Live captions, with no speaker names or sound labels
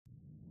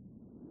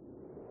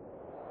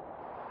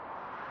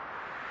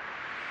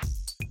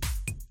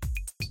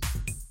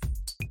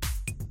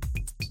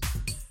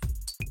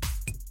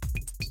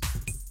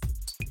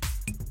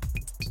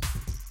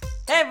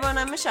Hey everyone,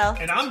 I'm Michelle.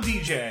 And I'm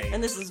DJ.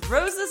 And this is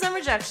Roses and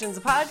Rejections, a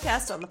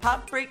podcast on the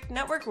Pop Break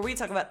Network where we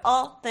talk about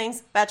all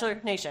things Bachelor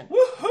Nation.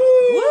 Woohoo!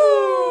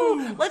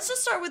 Woo! Let's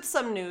just start with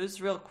some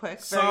news real quick.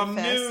 Very Some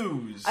fast.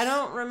 news. I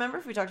don't remember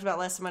if we talked about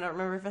last time. I don't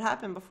remember if it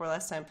happened before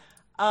last time.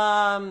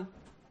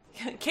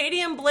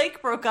 Katie and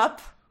Blake broke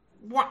up.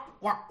 Wow,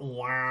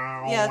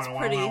 wow, Yeah, it's wow,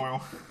 pretty. wow,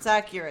 wow. It's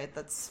accurate.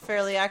 That's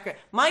fairly accurate.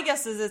 My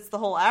guess is it's the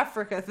whole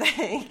Africa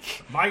thing.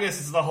 My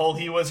guess is the whole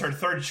he was her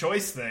third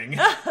choice thing. We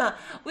don't know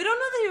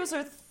that he was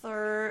her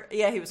third.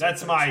 Yeah, he was. That's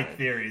her third my choice.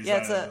 theory.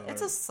 Yeah,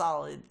 it's a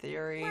solid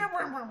theory.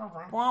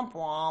 Womp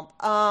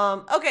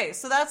womp. Okay,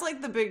 so that's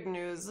like the big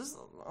news. There's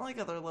like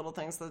other little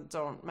things that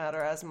don't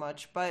matter as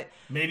much, but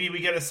Maybe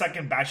we get a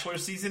second Bachelor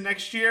season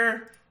next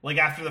year. Like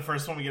after the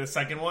first one, we get a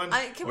second one.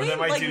 can or we they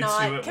might like do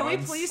not? two at Can once.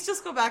 we please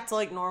just go back to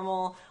like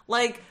normal?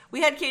 Like we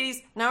had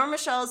Katie's, now we're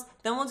Michelle's.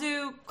 Then we'll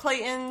do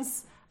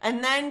Clayton's,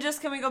 and then just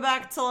can we go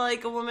back to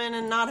like a woman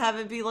and not have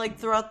it be like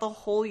throughout the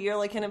whole year?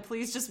 Like, can it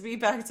please just be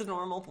back to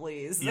normal,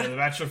 please? Yeah, the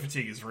Bachelor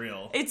fatigue is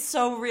real. It's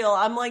so real.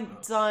 I'm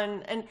like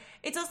done, and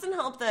it doesn't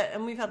help that.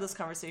 And we've had this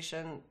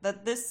conversation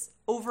that this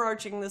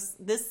overarching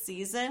this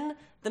season,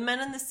 the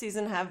men in this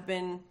season have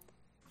been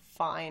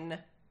fine.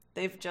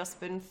 They've just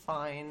been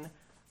fine.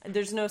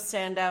 There's no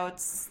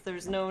standouts.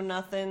 There's no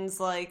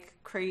nothing's like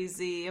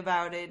crazy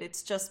about it.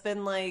 It's just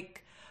been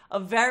like a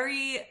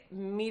very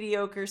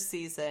mediocre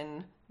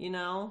season, you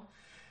know?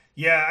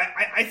 Yeah,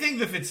 I think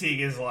the fatigue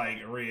is like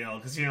real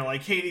because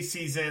like Katie's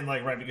season,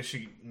 like right because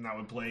she not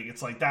with Blake,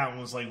 it's like that one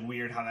was like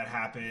weird how that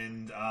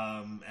happened,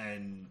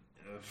 and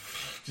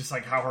just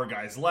like how her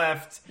guys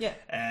left. Yeah,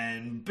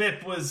 and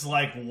Bip was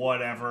like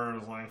whatever, it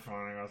was like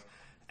fine, I guess.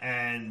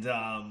 And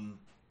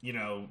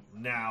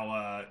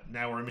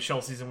now we're in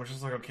Michelle's season, which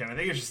is like okay. I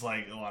think it's just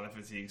like a lot of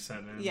fatigue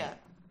setting in. yeah,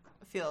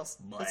 it feels.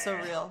 It's so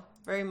Bleh. real.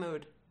 Very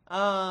mood.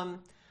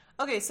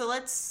 Okay, so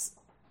let's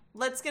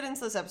get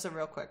into this episode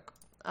real quick.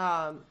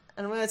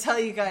 And I'm going to tell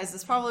you guys,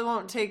 this probably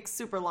won't take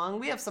super long.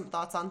 We have some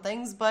thoughts on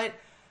things, but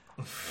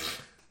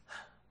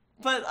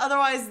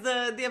otherwise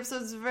the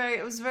episode's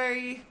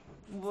very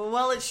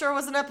well, it sure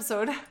was an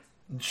episode.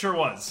 It sure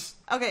was.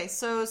 Okay,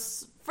 so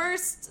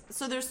first,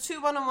 there's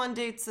 2 one-on-one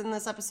dates in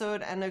this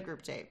episode and a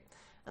group date.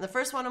 And the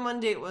first one-on-one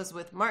date was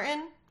with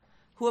Martin,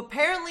 who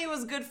apparently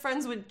was good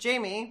friends with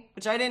Jamie,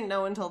 which I didn't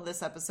know until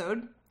this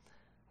episode.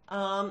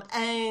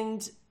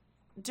 And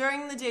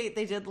during the date,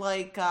 they did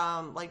like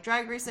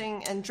drag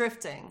racing and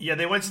drifting. Yeah,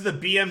 they went to the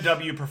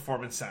BMW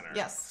Performance Center.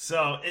 Yes.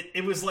 So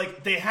it was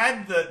like they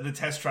had the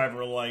test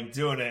driver like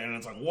doing it, and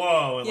it's like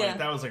whoa, and Yeah. like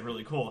that was like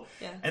really cool.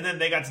 Yeah. And then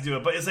they got to do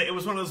it, but it's like it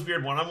was one of those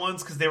weird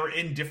one-on-ones because they were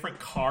in different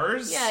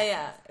cars.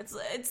 Yeah.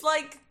 It's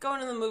like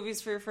going to the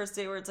movies for your first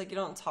date where it's like you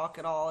don't talk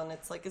at all, and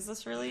it's like, is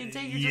this really a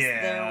date? You're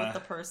just there with the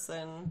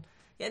person.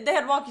 Yeah, they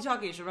had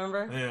walkie-talkies,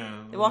 remember?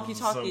 Yeah. They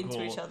walkie-talkie so to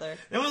cool. each other.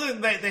 It was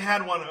like they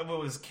had one. What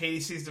was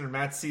Katie's season or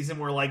Matt's season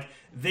where like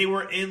they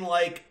were in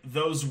like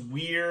those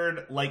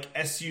weird like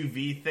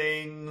SUV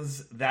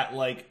things that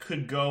like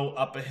could go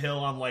up a hill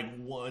on like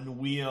one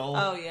wheel.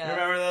 Oh yeah. You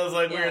remember those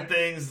like Yeah. weird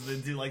things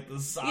that do like the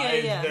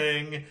side Yeah.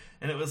 thing,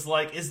 and it was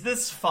like, is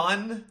this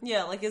fun?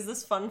 Yeah, like, is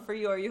this fun for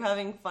you? Are you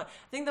having fun?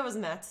 I think that was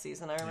Matt's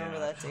season. I remember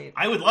that date.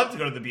 I would love to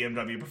go to the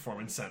BMW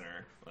Performance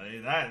Center.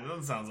 Like, that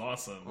sounds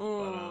awesome.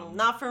 But,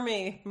 Not for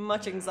me.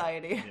 Much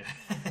anxiety.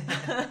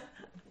 yeah.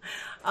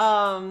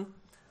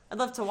 I'd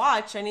love to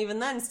watch, and even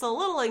then, still a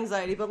little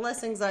anxiety, but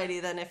less anxiety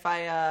than if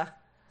I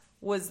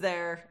was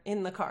there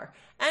in the car.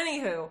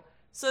 Anywho,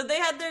 so they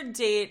had their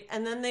date,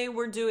 and then they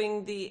were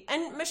doing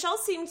and Michelle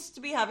seemed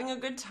to be having a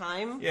good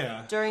time.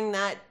 Yeah. During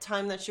that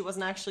time that she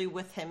wasn't actually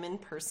with him in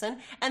person,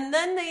 and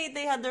then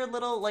they had their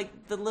little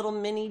the little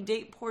mini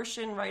date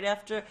portion right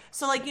after.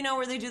 So like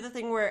where they do the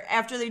thing where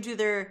after they do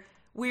their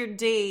weird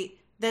date,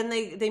 then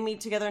they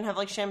meet together and have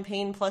like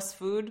champagne plus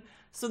food.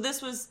 So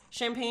this was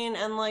champagne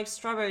and like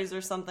strawberries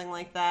or something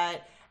like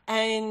that.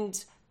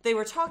 And they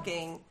were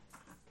talking,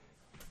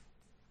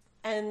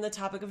 and the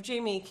topic of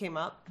Jamie came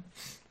up.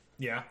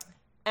 Yeah.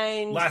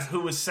 And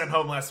Who was sent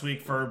home last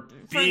week for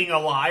being a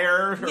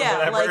liar or yeah,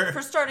 whatever. like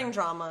for starting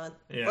drama,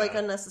 Yeah. like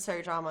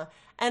unnecessary drama.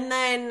 And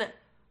then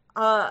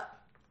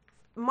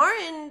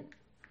Martin,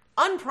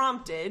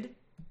 unprompted,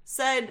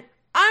 said,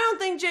 "I don't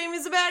think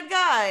Jamie's a bad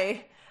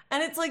guy."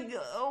 And it's like,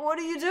 what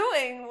are you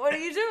doing? What are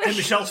you doing? And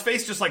Michelle's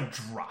face just like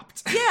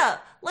dropped. Yeah,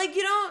 like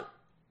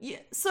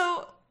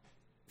so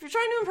if you're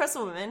trying to impress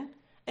a woman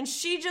and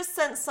she just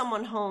sent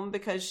someone home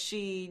because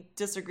she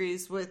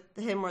disagrees with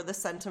him or the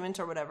sentiment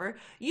or whatever,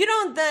 you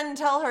don't then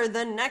tell her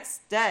the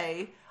next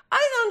day,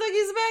 "I don't think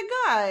he's a bad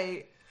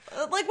guy."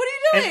 Like, what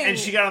are you doing? And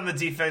she got on the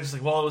defense,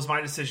 like, well, it was my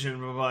decision,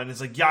 blah, blah, blah. And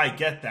it's like, yeah, I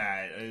get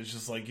that. And it's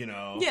just like,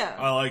 Yeah.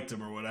 I liked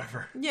him or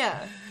whatever.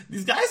 Yeah.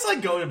 These guys,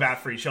 like, go to bat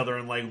for each other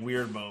in, like,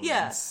 weird moments.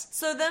 Yeah.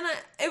 So then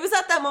it was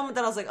at that moment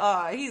that I was like,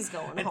 oh, he's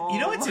going home. You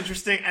know what's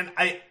interesting? And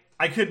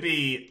I could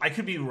be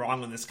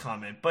wrong on this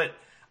comment, but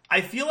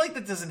I feel like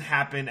that doesn't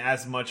happen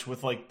as much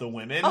with, like, the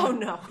women. Oh,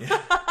 no.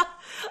 Yeah.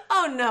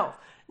 Oh, no.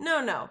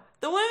 No.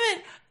 The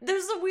women,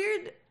 there's a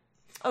weird...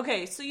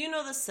 Okay, so you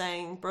know the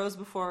saying, bros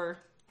before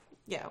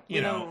Yeah.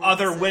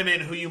 other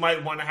women who you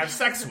might want to have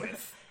sex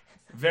with.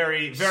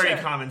 Very, very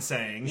common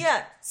saying.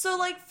 Yeah. So,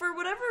 like, for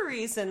whatever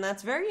reason,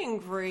 that's very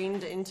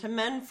ingrained into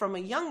men from a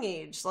young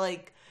age.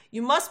 Like,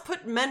 you must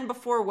put men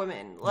before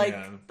women. Like,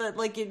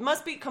 it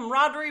must be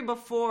camaraderie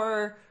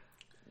before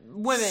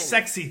women.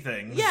 Sexy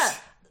things. Yeah.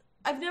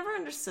 I've never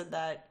understood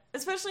that.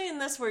 Especially in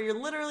this, where you're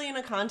literally in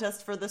a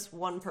contest for this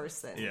one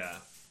person. Yeah.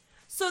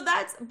 So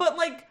but,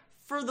 like,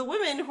 for the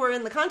women who are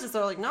in the contest,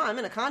 they're like, no, I'm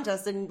in a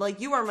contest, and, like,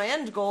 you are my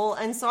end goal,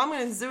 and so I'm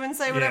going to do and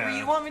say whatever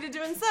you want me to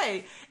do and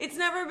say. It's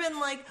never been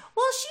like,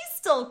 well, she's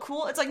still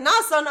cool. It's like,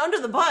 nah, son, under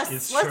the bus.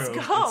 Let's go.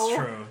 It's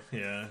true,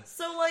 yeah.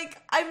 So,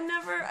 like, I've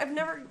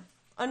never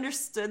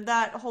understood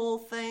that whole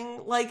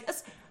thing. Like,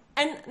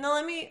 and now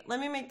let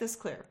me make this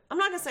clear. I'm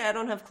not going to say I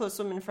don't have close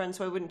women friends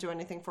who I wouldn't do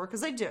anything for,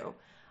 because I do.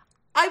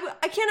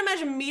 I can't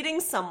imagine meeting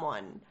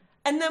someone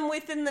and then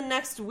within the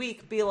next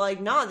week be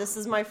like, nah, this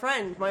is my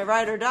friend, my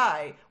ride or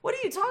die. What are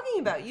you talking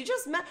about? You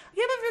just met. I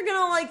can't if you're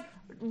going to, like,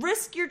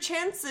 risk your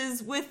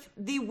chances with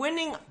the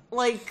winning,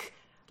 like,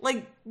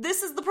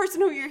 this is the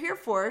person who you're here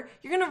for.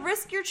 You're going to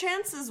risk your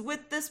chances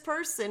with this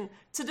person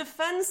to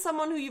defend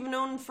someone who you've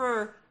known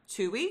for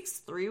 2 weeks,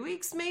 3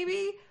 weeks,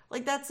 maybe?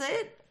 Like, that's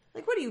it?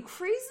 Like, what are you,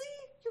 crazy?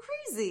 You're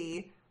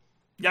crazy.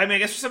 Yeah, I mean, I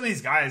guess for some of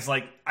these guys,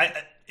 like,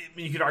 I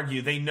mean, you could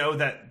argue they know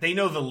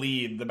the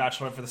lead, the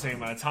Bachelorette, for the same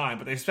amount of time,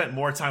 but they've spent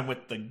more time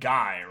with the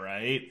guy,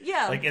 right?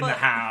 Yeah, like in the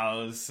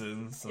house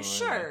and so.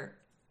 Sure,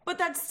 but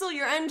that's still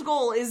your end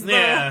goal. Is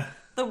the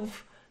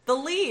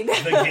lead,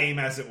 the game,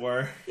 as it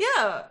were.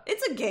 Yeah,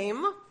 it's a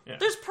game. Yeah.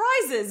 There's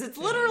prizes. It's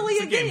literally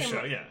it's a game game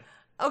show. Yeah.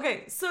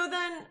 Okay, so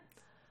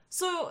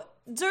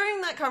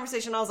during that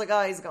conversation, I was like,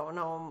 oh, he's going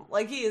home.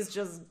 Like, he is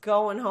just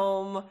going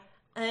home,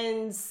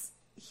 and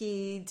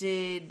he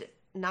did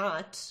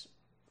not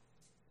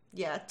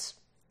yet.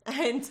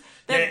 And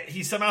then,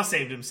 he somehow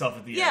saved himself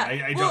at the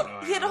end. I don't know.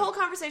 He had a whole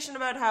conversation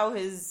about how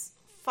his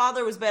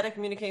father was bad at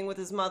communicating with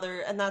his mother,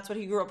 and that's what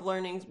he grew up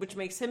learning, which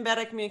makes him bad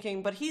at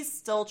communicating, but he's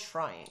still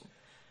trying.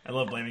 I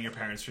love blaming your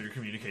parents for your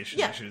communication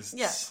issues.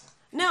 Yeah.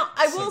 Now,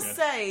 I will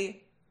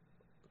say,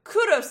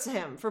 kudos to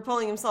him for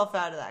pulling himself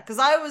out of that, because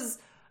I was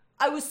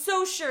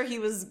so sure he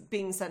was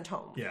being sent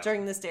home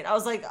during this date. I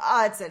was like,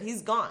 that's it.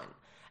 He's gone.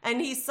 And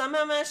he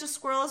somehow managed to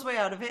squirrel his way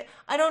out of it.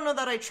 I don't know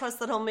that I trust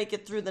that he'll make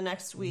it through the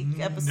next week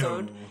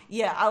episode. No.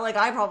 Yeah,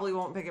 I probably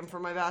won't pick him for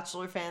my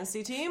Bachelor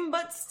fantasy team,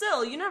 but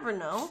still, you never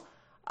know.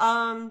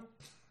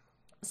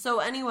 So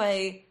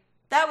anyway,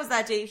 that was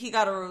that date. He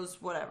got a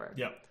rose, whatever.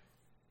 Yep.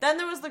 Then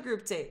there was the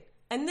group date.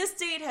 And this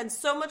date had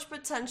so much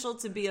potential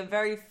to be a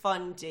very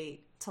fun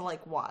date to,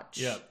 like, watch.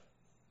 Yep.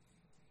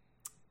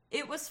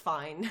 It was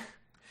fine.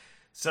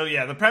 So,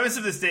 yeah, the premise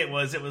of this date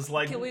was, it was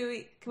like... Can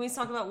we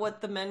talk about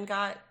what the men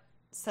got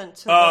sent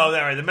to them?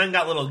 Right. The men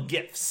got little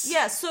gifts.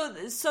 Yeah, so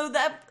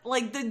that,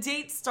 like, the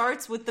date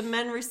starts with the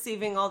men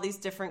receiving all these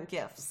different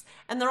gifts.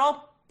 And they're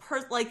all,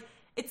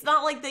 it's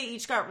not like they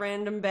each got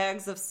random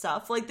bags of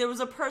stuff. Like, there was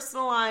a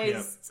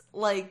personalized,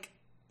 like,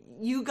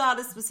 you got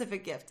a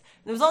specific gift.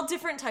 And it was all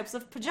different types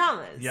of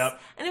pajamas.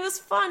 Yep. And it was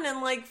fun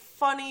and, like,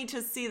 funny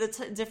to see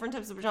the different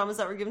types of pajamas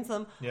that were given to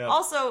them. Yep.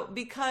 Also,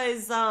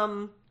 because,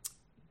 oh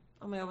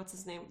my God, what's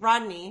his name?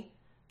 Rodney,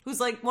 who's,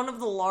 like, one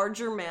of the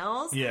larger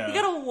males. Yeah. He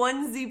got a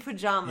onesie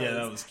pajamas. Yeah,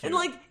 that was cute. And,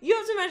 like, you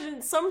have to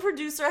imagine some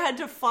producer had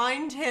to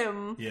find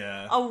him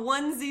a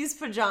onesies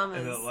pajamas.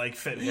 And it, like,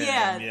 fit him.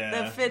 Yeah,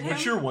 that fit him.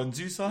 What's your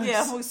onesie size?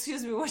 Yeah, well,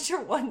 excuse me, what's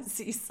your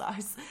onesie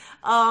size?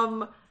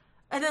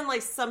 And then,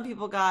 like, some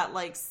people got,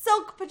 like,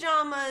 silk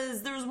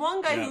pajamas. There was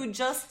one guy who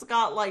just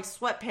got, like,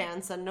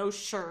 sweatpants and no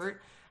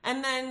shirt.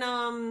 And then,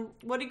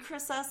 what did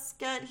Chris S.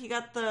 get? He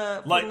got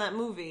from that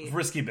movie.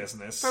 Risky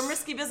Business. From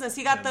Risky Business.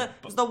 He got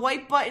the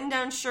white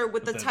button-down shirt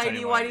with the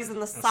tidy whities and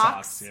the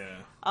socks.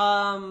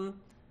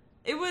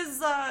 It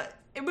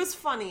was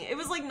funny. It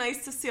was, like,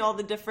 nice to see all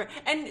the different...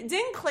 And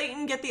didn't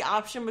Clayton get the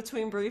option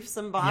between briefs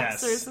and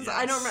boxers? Yes.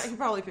 I don't remember. He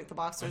probably picked the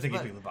boxers. I think he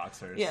picked the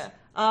boxers. Yeah.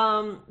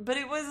 But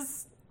it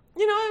was...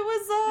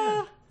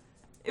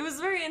 it was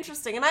very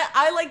interesting. And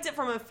I liked it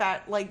from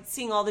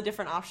seeing all the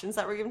different options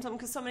that were given to them,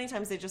 because so many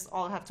times they just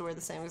all have to wear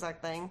the same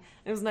exact thing.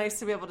 It was nice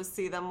to be able to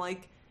see them,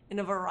 like, in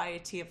a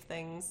variety of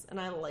things, and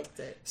I liked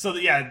it. So,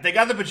 they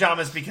got the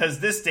pajamas because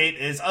this date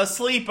is a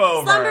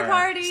sleepover.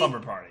 Slumber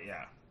party,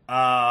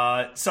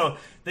 yeah. So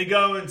they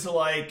go into,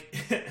 like,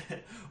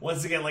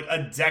 once again, like,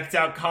 a decked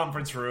out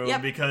conference room,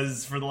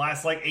 because for the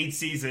last, like, 8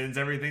 seasons,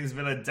 everything's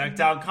been a decked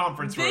out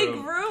conference room.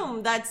 Big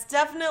room. That's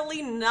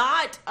definitely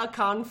not a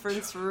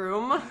conference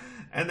room.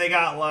 And they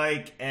got,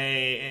 like,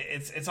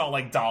 it's all,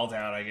 like, dolled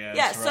out, I guess.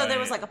 Yeah, so there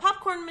was, like, a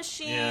popcorn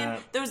machine. Yeah.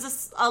 There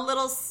was a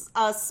little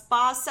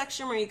spa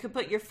section where you could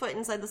put your foot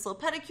inside this little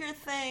pedicure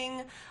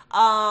thing.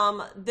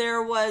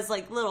 There was,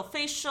 like, little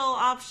facial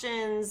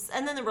options.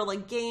 And then there were,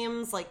 like,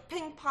 games like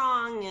ping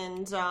pong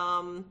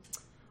and...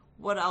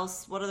 what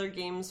else? What other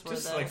games were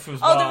there? Like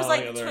foosball, there was,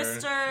 like,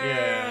 Twister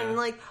and,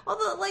 like, all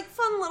the, like,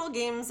 fun little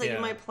games that you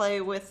might play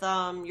with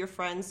your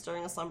friends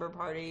during a slumber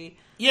party.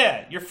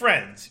 Yeah, your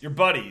friends, your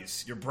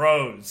buddies, your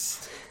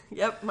bros.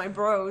 Yep, my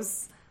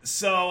bros.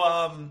 So,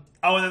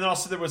 and then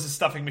also there was a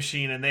stuffing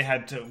machine, and they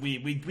had to.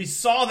 We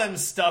saw them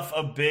stuff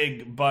a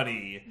big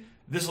bunny.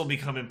 This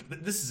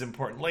is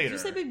important later. Did you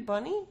say big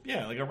bunny?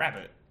 Yeah, like a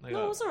rabbit. Like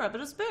No, it wasn't a rabbit.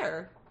 It was a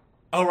bear.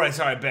 Oh, right.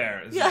 Sorry,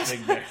 bear. Yes.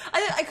 Big bear.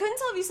 I couldn't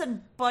tell if you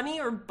said bunny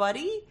or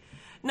buddy.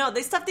 No,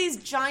 they stuffed these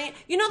giant.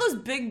 You know those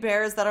big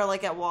bears that are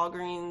like at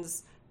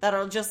Walgreens that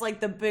are just like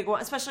the big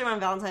one, especially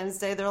around Valentine's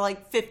Day. They're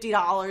like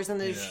 $50,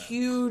 and there's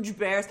huge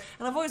bears.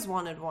 And I've always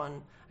wanted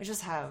one. I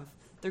just have.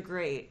 They're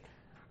great.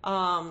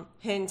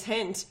 Hint,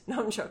 hint.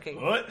 No, I'm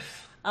joking. What?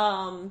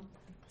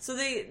 So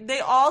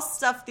they all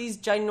stuff these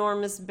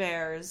ginormous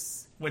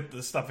bears. With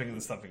the stuffing in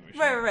the stuffing machine.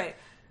 Right.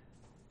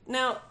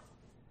 Now,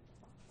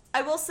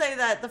 I will say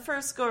that the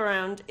first go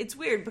around, it's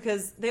weird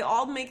because they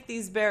all make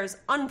these bears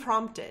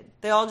unprompted.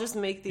 They all just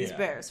make these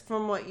bears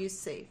from what you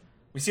see.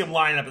 We see them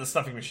lining up at the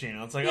stuffing machine.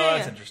 And it's like,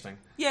 that's interesting.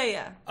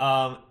 Yeah.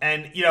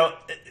 And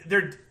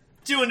they're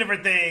doing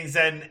different things,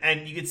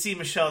 and you can see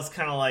Michelle's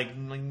kind of like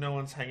no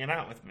one's hanging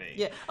out with me.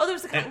 Yeah. Oh, there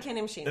was the cotton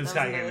candy machine. There was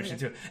cotton candy machine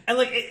too. And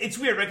like it's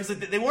weird, right? Because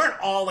they weren't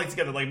all like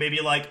together. Like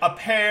maybe like a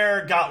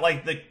pair got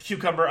like the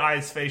cucumber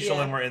eyes facial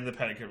and were in the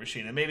pedicure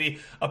machine, and maybe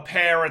a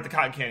pair were at the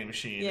cotton candy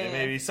machine, and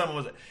maybe someone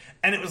was.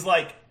 And it was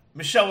like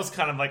Michelle was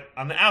kind of like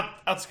on the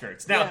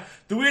outskirts. Now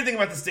the weird thing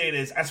about this date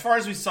is, as far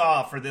as we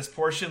saw for this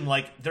portion,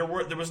 like there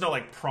was no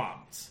like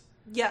prompts.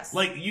 Yes.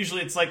 Like,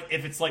 usually it's like,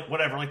 if it's like,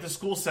 whatever, like the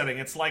school setting,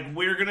 it's like,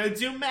 we're gonna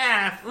do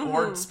math,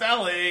 or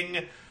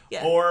spelling,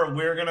 or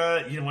we're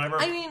gonna,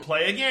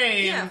 play a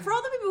game. Yeah, for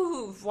all the people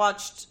who've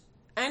watched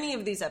any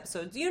of these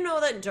episodes, you know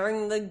that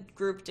during the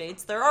group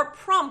dates, there are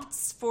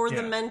prompts for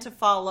the men to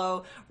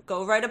follow.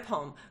 Go write a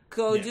poem.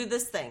 Go do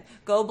this thing.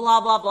 Go blah,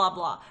 blah, blah,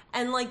 blah.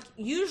 And, like,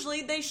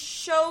 usually they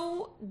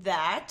show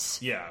that.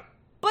 Yeah.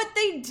 But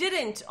they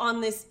didn't on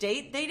this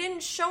date. They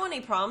didn't show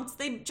any prompts.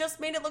 They just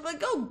made it look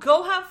like,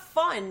 go have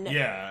fun.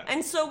 Yeah.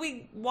 And so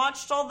we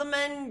watched all the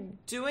men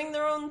doing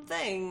their own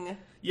thing.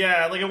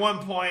 Yeah, like at one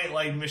point,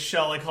 like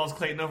Michelle like calls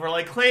Clayton over,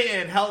 like,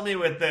 Clayton, help me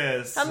with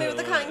this. Help me with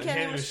the cotton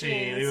candy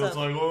machine. He was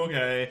like,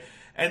 okay.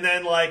 And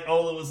then like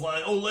Ola was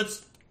like,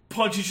 let's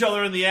punch each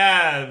other in the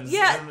abs.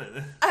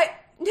 Yeah.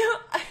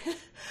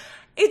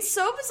 It's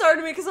so bizarre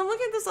to me because I'm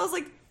looking at this, I was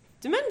like,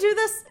 do men do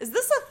this? Is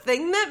this a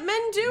thing that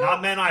men do?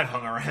 Not men I've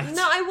hung around.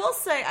 No, I will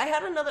say I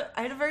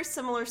had a very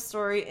similar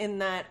story in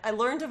that I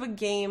learned of a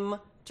game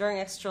during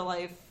Extra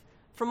Life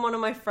from one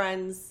of my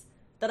friends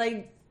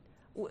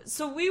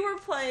so we were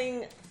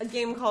playing a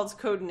game called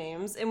Code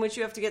Names, in which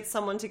you have to get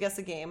someone to guess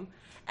a game,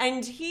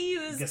 and he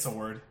used Guess a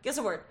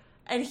word,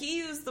 and he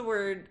used the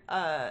word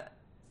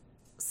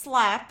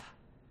slap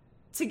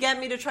to get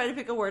me to try to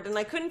pick a word, and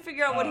I couldn't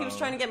figure out what he was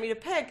trying to get me to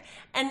pick,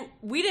 and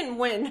we didn't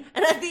win.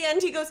 And at the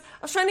end, he goes,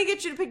 I was trying to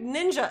get you to pick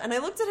ninja, and I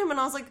looked at him, and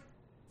I was like,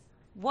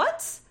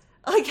 what?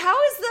 Like,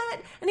 how is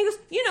that? And he goes,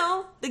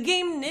 the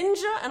game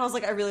Ninja, and I was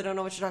like, I really don't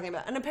know what you're talking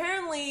about. And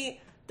apparently,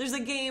 there's a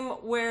game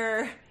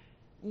where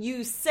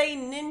you say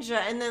ninja,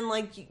 and then,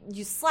 like,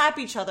 you slap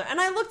each other. And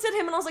I looked at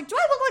him, and I was like, do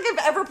I look like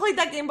I've ever played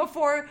that game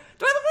before?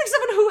 Do I look like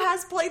someone who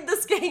has played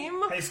this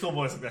game? High school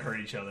boys like to hurt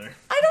each other.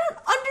 I don't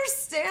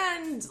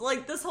understand,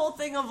 like, this whole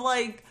thing of,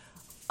 like,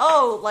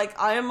 oh, like,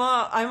 I'm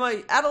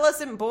a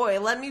adolescent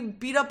boy. Let me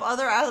beat up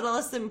other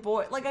adolescent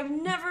boy. Like, I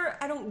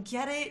don't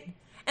get it.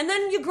 And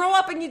then you grow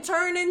up and you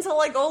turn into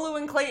like Olu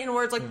and Clayton,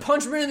 where it's like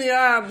punch me in the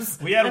abs.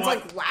 We had it's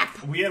like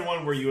whap. We had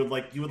one where you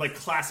would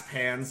clasp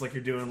hands, like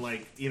you're doing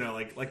like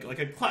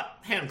a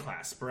hand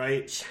clasp,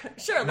 right?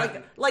 Sure,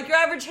 like your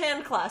average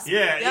hand clasp.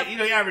 Yeah, yep.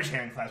 Your average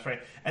hand clasp,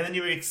 right? And then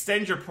you would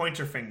extend your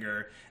pointer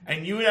finger,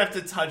 and you would have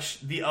to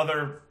touch the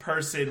other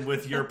person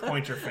with your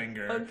pointer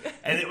finger,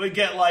 and it would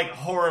get like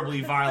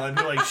horribly violent,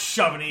 be like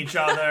shoving each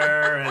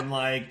other and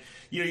like.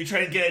 You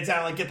try to get it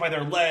down, like get by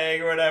their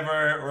leg or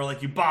whatever, or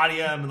like you body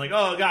them and like,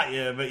 got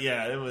you. But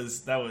yeah, that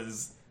was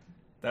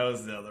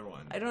the other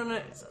one. I don't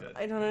know.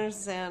 I don't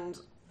understand.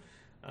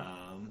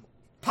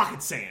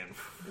 Pocket sand.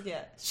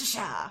 Yeah.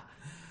 Sha.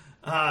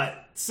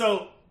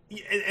 So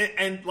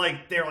and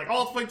like they're like,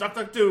 let's play Duck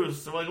Duck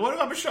Goose. So like, what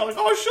about Michelle?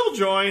 Like, she'll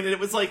join. And it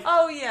was like,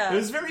 oh yeah, it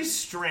was very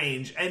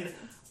strange and.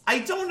 I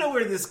don't know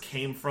where this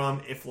came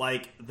from, if,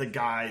 like,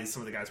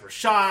 some of the guys were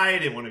shy,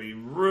 didn't want to be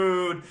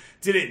rude,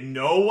 didn't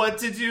know what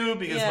to do,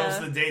 because most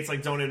of the dates,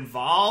 like, don't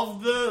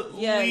involve the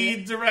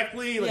lead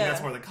directly, like,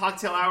 that's more the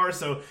cocktail hour,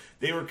 so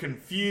they were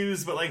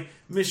confused, but, like,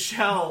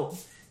 Michelle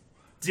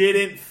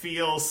didn't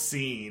feel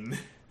seen.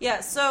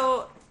 Yeah,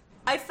 so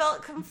I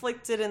felt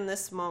conflicted in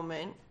this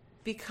moment,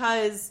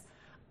 because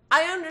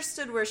I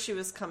understood where she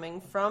was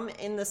coming from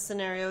in the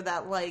scenario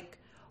that, like,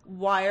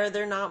 why are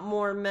there not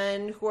more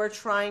men who are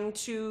trying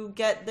to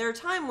get their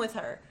time with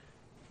her?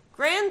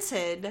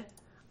 Granted,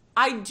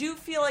 I do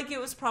feel like it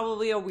was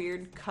probably a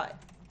weird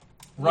cut.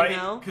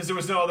 Right? Because there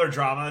was no other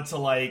drama to,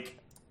 like,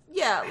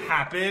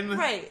 happen.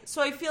 Right.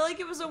 So I feel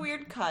like it was a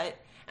weird cut.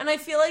 And I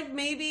feel like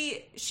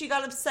maybe she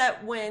got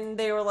upset when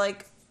they were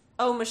like,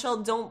 oh, Michelle,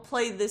 don't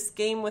play this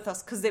game with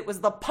us, because it was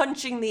the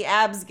punching the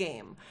abs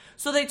game.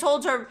 So they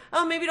told her,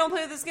 oh, maybe don't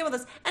play this game with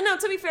us. And now,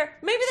 to be fair,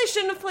 maybe they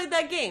shouldn't have played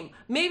that game.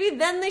 Maybe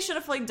then they should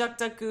have played Duck,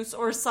 Duck, Goose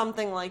or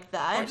something like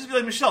that. Or just be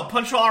like, Michelle,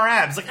 punch all our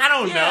abs. Like, I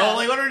don't know.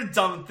 Like, what are the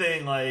dumb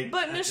thing? Like,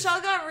 but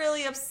Michelle got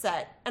really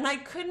upset, and I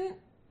couldn't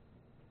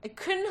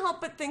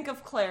help but think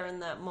of Claire in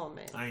that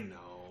moment. I know.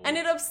 And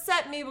it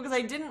upset me because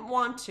I didn't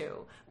want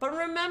to. But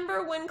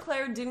remember when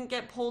Claire didn't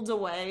get pulled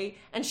away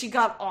and she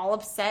got all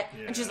upset?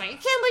 Yeah. And she's like, I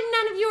can't believe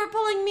none of you are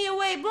pulling me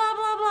away, blah,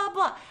 blah, blah,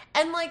 blah.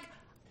 And, like,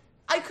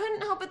 I couldn't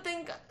help but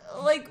think,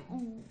 like,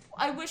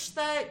 I wish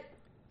that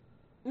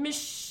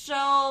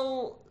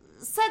Michelle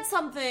said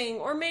something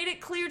or made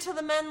it clear to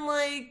the men,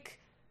 like,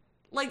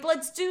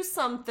 let's do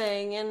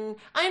something. And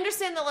I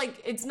understand that,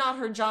 like, it's not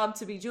her job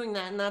to be doing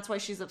that, and that's why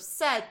she's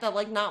upset that,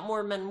 like, not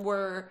more men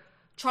were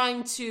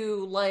trying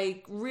to,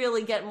 like,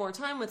 really get more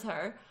time with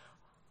her.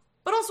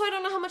 But also, I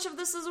don't know how much of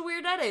this is a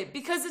weird edit,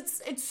 because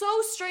it's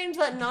so strange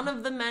that none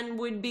of the men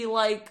would be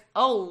like,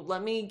 oh,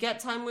 let me get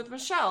time with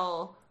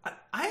Michelle.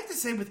 I have to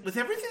say, with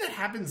everything that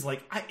happens,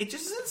 like, it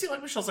just doesn't seem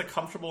like Michelle's, like,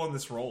 comfortable in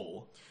this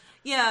role.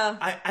 Yeah.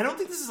 I don't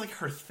think this is, like,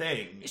 her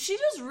thing. She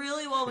does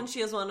really well when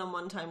she has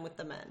one-on-one time with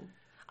the men.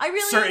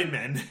 Certain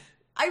men.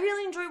 I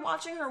really enjoy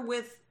watching her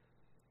with...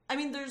 I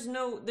mean, there was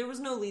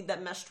no lead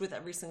that meshed with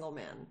every single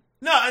man.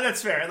 No, and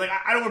that's fair. Like,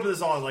 I don't want to put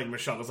this all on, like,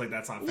 Michelle, because, like,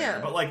 that's not fair.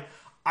 Yeah. But, like,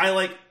 I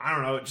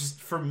don't know, just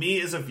for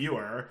me as a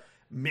viewer,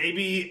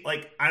 maybe,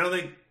 like, I don't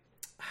think...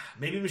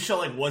 Maybe Michelle,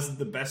 like, wasn't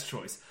the best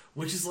choice.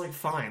 Which is, like,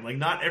 fine. Like,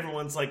 not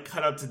everyone's, like,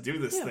 cut out to do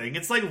this thing.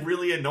 It's, like,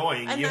 really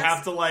annoying. And you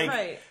have to, like...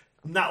 Right.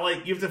 Not,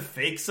 like, you have to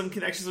fake some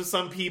connections with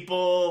some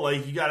people.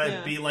 Like, you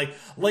gotta be, like...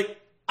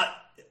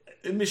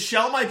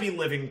 Michelle might be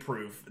living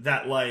proof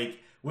that, like...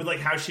 With, like,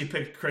 how she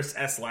picked Chris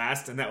S.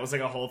 last, and that was,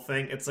 like, a whole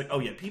thing. It's like, oh,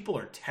 yeah, people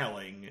are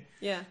telling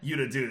you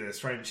to do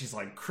this, right? And she's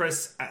like,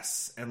 Chris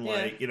S. And,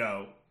 like, you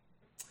know...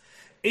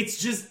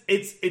 It's just,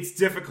 it's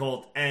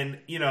difficult, and,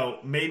 you know,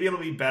 maybe it'll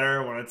be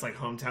better when it's, like,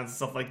 hometowns and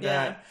stuff like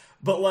that.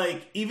 But,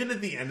 like, even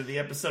at the end of the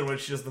episode when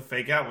she does the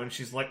fake out, when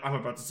she's like, I'm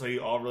about to tell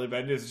you all really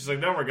bad news, she's like,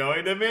 no, we're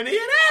going to Minneapolis!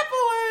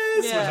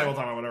 Which I will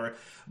talk about, whatever.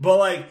 But,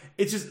 like,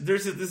 it's just,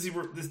 there's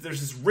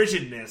this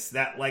rigidness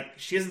that, like,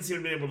 she hasn't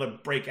seemed to be able to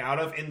break out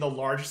of in the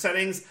larger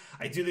settings.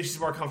 I do think she's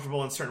more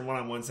comfortable in certain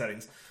one-on-one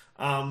settings.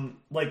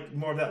 Like,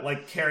 more of that,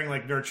 like, caring,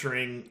 like,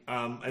 nurturing,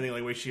 I think,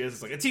 like, way she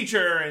is, like, a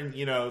teacher, and,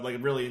 you know,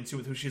 like, really in tune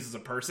with who she is as a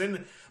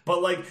person.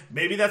 But, like,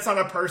 maybe that's not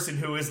a person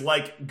who is,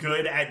 like,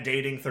 good at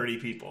dating 30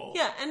 people.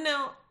 Yeah, and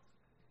now,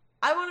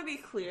 I want to be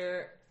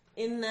clear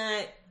in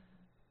that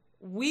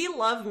we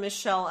love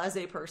Michelle as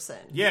a person.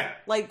 Yeah.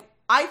 Like,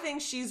 I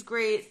think she's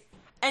great,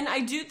 and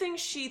I do think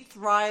she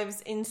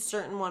thrives in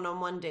certain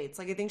one-on-one dates.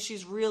 Like, I think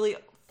she's really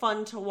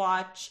fun to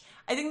watch.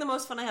 I think the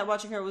most fun I had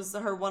watching her was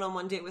her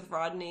one-on-one date with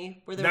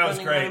Rodney, where they're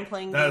running around and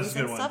playing games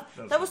and stuff.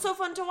 That was so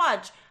fun to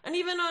watch. And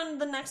even on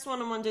the next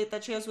one-on-one date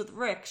that she has with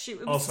Rick,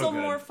 it was still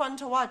more fun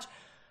to watch.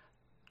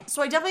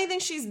 So I definitely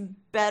think she's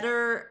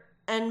better,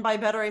 and by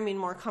better I mean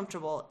more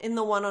comfortable, in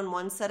the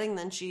one-on-one setting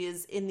than she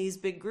is in these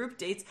big group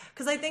dates.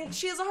 Because I think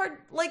she has a hard,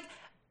 like,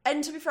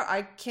 and to be fair,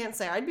 I can't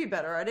say I'd be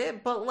better at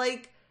it, but,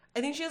 like,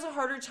 I think she has a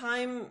harder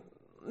time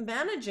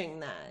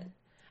managing that.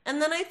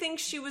 And then I think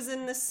she was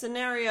in this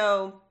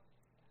scenario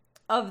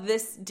of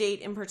this date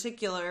in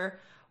particular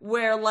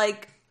where,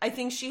 like, I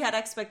think she had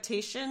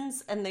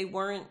expectations and they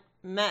weren't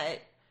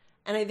met,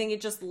 and I think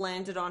it just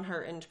landed on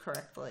her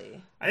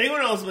incorrectly. I think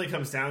what it ultimately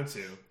comes down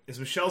to is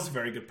Michelle's a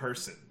very good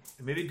person.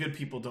 And maybe good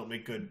people don't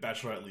make good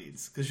bachelorette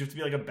leads, because you have to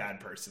be, like, a bad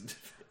person.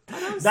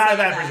 Not a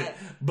bad person.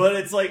 But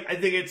it's, like, I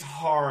think it's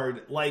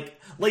hard.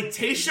 Like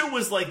Tayshia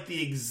was, like,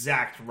 the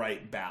exact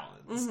right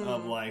balance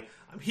of, like,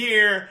 I'm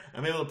here,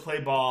 I'm able to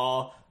play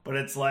ball, but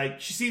it's like,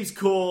 she seems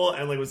cool,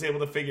 and, like, was able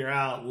to figure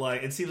out,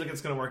 like, it seems like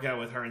it's going to work out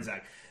with her and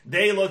Zach.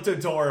 They looked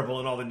adorable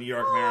in all the New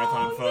York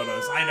Marathon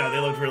photos. I know, they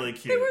looked really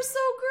cute. They were so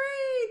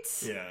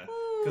great. Yeah.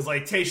 Because,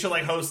 like, Tayshia,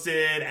 like,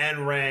 hosted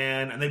and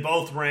ran, and they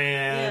both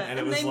ran, and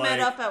it was, they like... met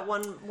up at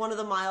one of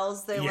the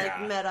miles. They,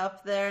 like, met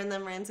up there and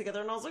then ran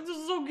together, and I was like, this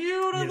is so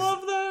cute. I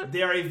love that.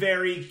 They are a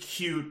very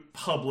cute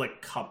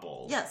public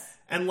couple. Yes.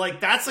 And, like,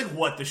 that's, like,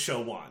 what the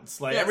show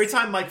wants. Like, every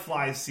time Mike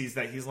Fly sees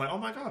that, he's like, oh,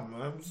 my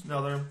God, just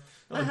another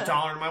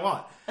dollar in my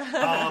wallet.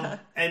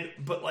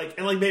 But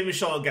maybe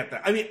Michelle will get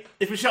that. I mean,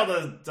 if Michelle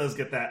does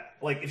get that,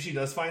 like, if she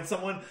does find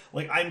someone,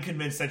 like, I'm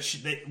convinced that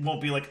they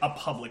won't be, like, a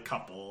public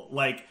couple.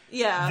 Like,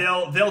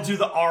 they'll do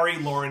the Ari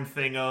Lauren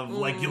thing of,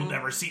 like, you'll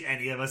never see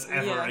any of us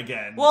ever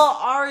again. Well,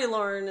 Ari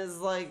Lauren is,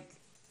 like,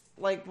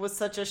 was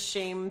such a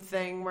shame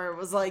thing where it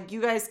was like,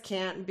 you guys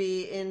can't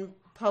be in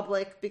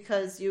public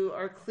because you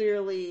are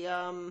clearly,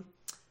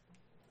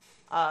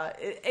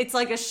 it's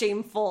like a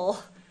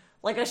shameful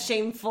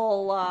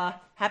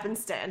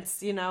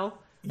happenstance, you know?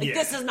 Like,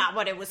 this is not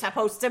what it was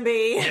supposed to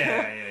be.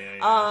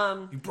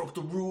 Yeah. You broke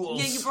the rules.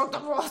 Yeah, you broke the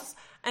rules.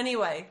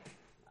 Anyway,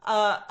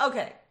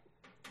 okay.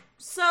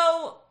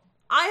 So,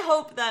 I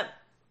hope that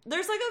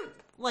there's,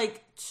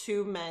 like,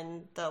 two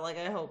men that, like,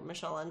 I hope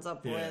Michelle ends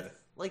up with.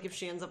 Like, if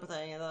she ends up with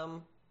any of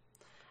them.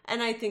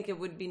 And I think it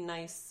would be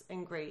nice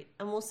and great.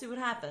 And we'll see what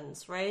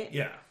happens, right?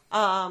 Yeah.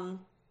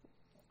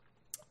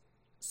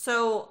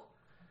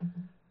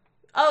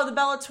 The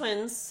Bella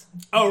twins.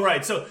 Oh,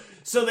 right. So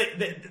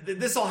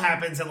this all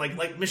happens, and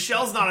like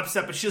Michelle's not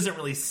upset, but she doesn't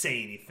really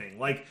say anything.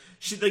 Like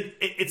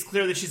it's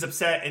clear that she's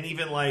upset, and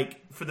even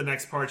like for the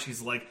next part,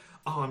 she's like,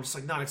 "Oh, I'm just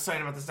like not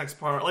excited about this next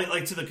part."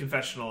 Like to the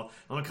confessional,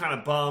 I'm kind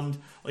of bummed.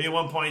 Like at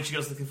one point, she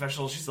goes to the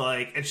confessional, she's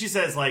like, and she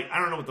says like, "I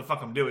don't know what the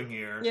fuck I'm doing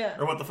here,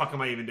 or what the fuck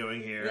am I even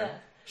doing here?" Yeah.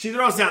 She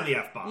throws down the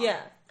F-bomb. Yeah,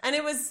 and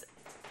it was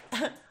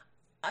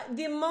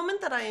the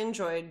moment that I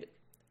enjoyed,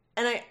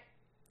 and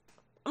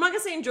I'm not gonna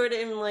say enjoyed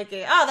it in like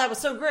that was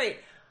so great,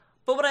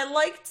 but what I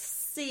liked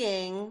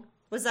seeing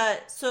was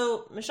that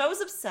Michelle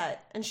was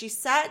upset and she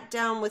sat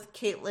down with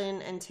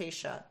Caitlyn and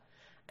Tayshia,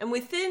 and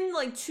within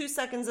like 2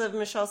 seconds of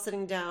Michelle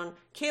sitting down,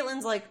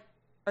 Caitlyn's like,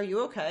 "Are you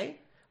okay?"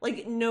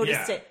 Like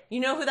noticed it. You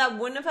know who that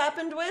wouldn't have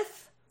happened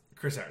with?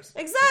 Chris Harris.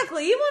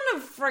 Exactly. He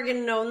wouldn't have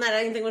friggin' known that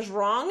anything was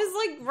wrong. His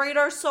like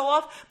radar's so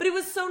off, but it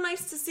was so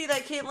nice to see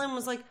that Caitlyn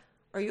was like,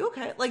 "Are you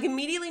okay?" Like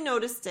immediately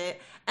noticed it,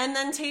 and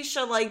then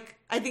Tayshia, like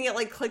I think it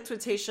like clicked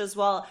with Tayshia as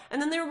well,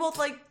 and then they were both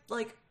like,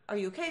 "Are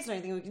you okay? Is there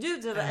anything we can do?"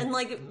 And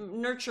like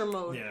nurture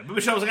mode. Yeah, but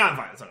Michelle was like, "I'm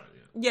fine." It's all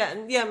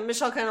right. Yeah.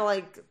 Michelle kind of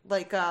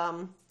like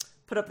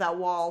put up that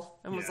wall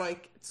and was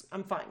like,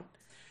 "I'm fine."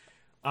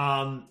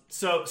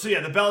 So yeah,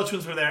 the Bella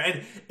twins were there,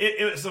 and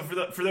so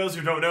for those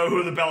who don't know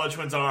who the Bella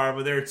twins are,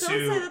 but they're Don't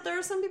say that there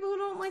are some people who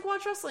don't like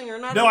watch wrestling or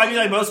not. No, I mean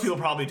like most people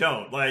probably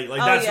don't. Like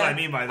that's what I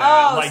mean by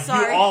that.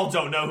 Sorry. You all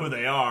don't know who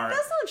they are.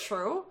 That's not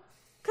true.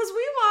 Because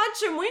we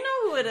watch and we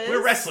know who it is.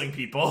 We're wrestling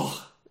people.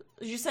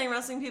 Are you saying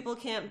wrestling people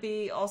can't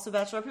be also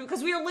Bachelor people?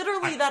 Because we are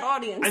literally that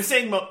audience. I'm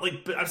saying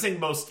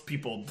most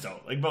people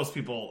don't. Like most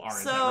people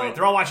aren't that, right?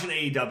 They're all watching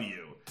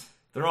AEW.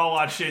 They're all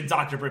watching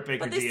Dr. Britt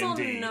Baker but they DMD.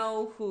 still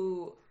know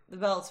who the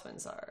Bella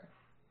twins are.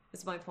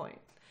 Is my point.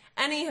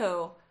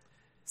 Anywho,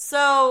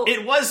 so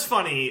it was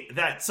funny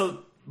that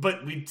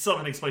but we still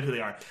haven't explained who they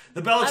are.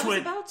 The Bella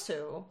twins. I was about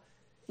to.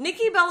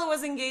 Nikki Bella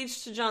was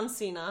engaged to John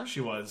Cena.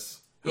 She was.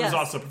 Who was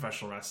also a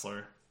professional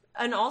wrestler.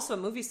 And also a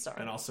movie star.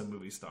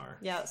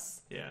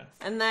 Yes. Yeah.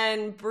 And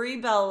then Brie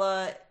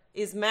Bella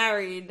is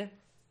married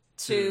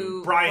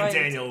to Bryan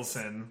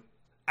Danielson.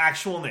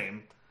 Actual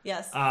name.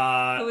 Yes.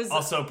 Who is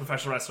also a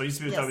professional wrestler. He used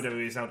to be with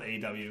WWE, he's now with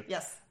AEW.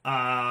 Yes.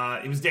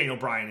 He was Daniel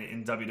Bryan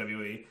in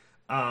WWE.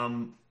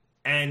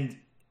 And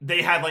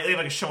they have like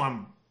a show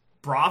on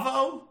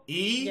Bravo?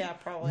 Yeah,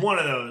 probably. One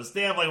of those.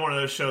 They have like one of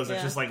those shows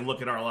that just like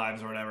look at our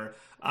lives or whatever.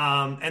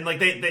 And like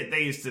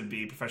they used to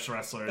be professional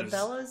wrestlers. The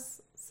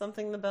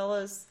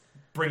Bellas?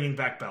 Bringing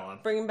back Bella.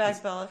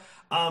 Bella.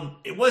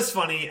 It was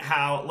funny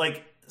how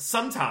like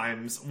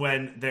sometimes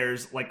when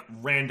there's like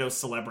rando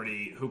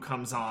celebrity who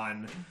comes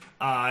on,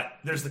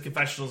 there's the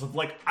confessionals of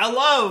like, I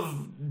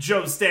love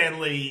Joe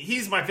Stanley,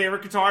 he's my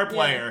favorite guitar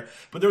player,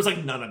 but there was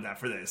like none of that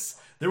for this.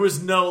 There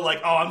was no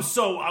like, I was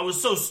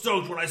so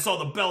stoked when I saw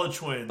the Bella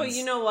twins. But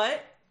you know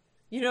what?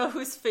 You know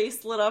whose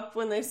face lit up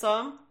when they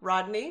saw him?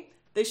 Rodney.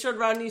 They showed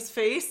Rodney's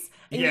face,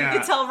 and you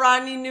could tell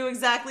Rodney knew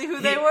exactly who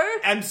they were.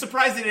 I'm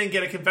surprised they didn't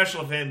get a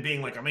confessional of him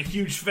being like, I'm a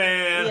huge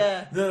fan.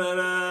 Yeah.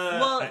 Da-da-da.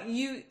 Well,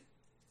 you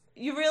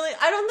really...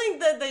 I don't think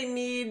that they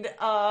need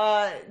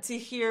to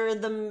hear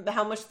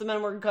how much the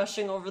men were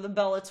gushing over the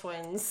Bella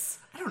twins.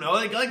 I don't know.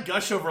 Like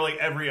gush over like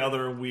every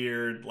other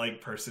weird like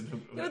person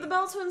who... Yeah, the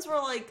Bella twins were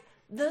like...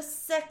 the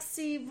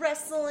sexy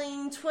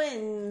wrestling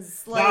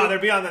twins. Nah, they're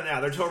beyond that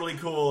now. They're totally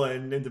cool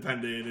and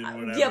independent and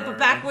whatever. Yeah, but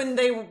back when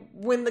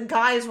the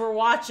guys were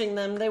watching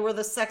them, they were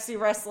the sexy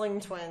wrestling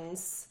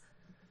twins.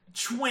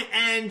 Twins.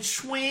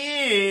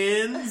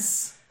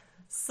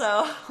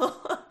 So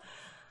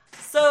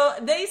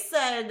they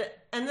said,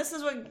 and this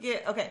is what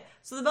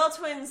so the Bella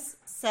twins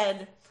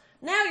said,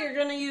 now you're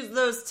going to use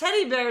those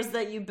teddy bears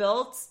that you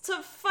built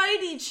to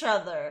fight each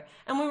other.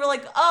 And we were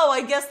like, oh,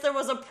 I guess there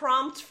was a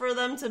prompt for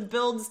them to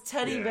build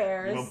teddy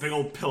bears. A big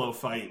old pillow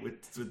fight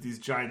with these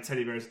giant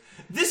teddy bears.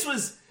 This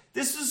was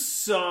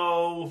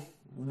so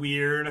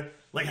weird,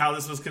 like how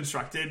this was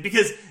constructed.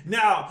 Because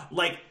now,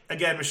 like,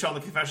 again, Michelle in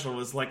the confessional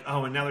was like,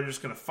 oh, and now they're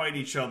just going to fight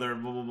each other,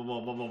 blah, blah, blah,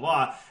 blah, blah, blah,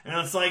 blah. And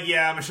it's like,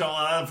 yeah, Michelle,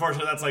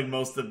 unfortunately, that's like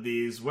most of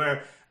these,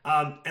 where...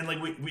 and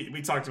like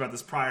we talked about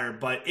this prior,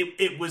 but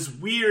it was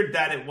weird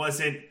that it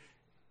wasn't,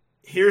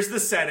 here's the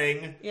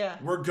setting. Yeah.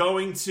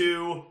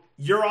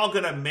 You're all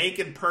gonna make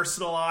and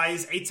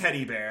personalize a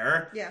teddy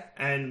bear. Yeah.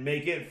 And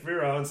make it for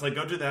your own. It's like,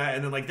 go do that.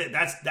 And then like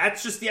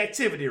that's just the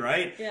activity,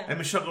 right? Yeah. And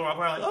Michelle will walk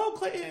around like, oh,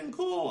 Clayton,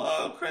 cool.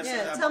 Oh, Chris.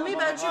 Yeah, tell me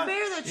about your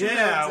bear that you're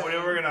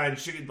building. We're gonna, and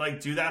she could like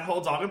do that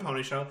whole dog and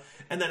pony show.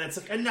 And then it's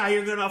like, and now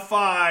you're gonna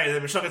fight. And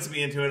then Michelle gets to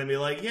be into it and be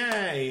like,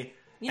 yay.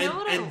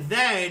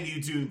 Then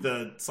you do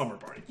the slumber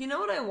party. You know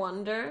what I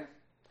wonder?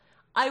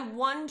 I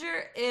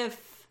wonder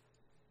if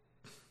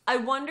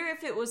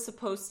it was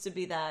supposed to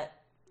be that.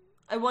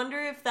 I wonder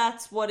if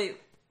that's what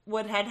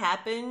had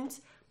happened,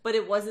 but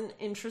it wasn't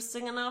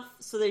interesting enough,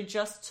 so they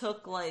just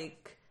took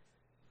like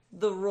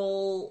the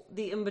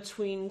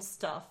in-between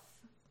stuff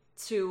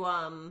to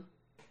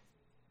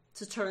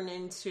to turn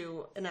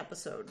into an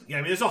episode. Yeah,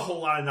 I mean, there's a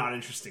whole lot of not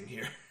interesting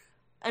here.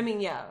 I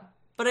mean, yeah.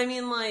 But I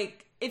mean,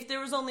 like, if there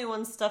was only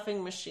one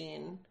stuffing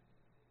machine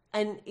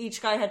and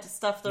each guy had to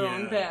stuff their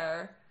own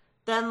bear,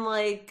 then,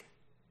 like,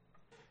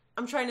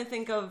 I'm trying to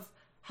think of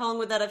how long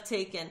would that have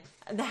taken?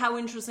 How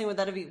interesting would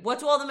that have been? What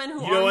do all the men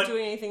who aren't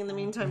doing anything in the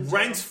meantime do?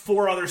 Rent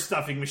 4 other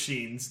stuffing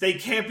machines. They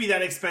can't be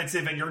that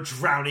expensive, and you're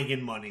drowning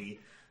in money.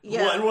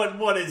 Yeah.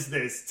 What is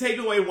this? Take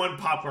away one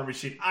popcorn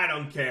machine. I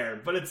don't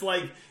care. But it's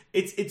like,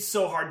 it's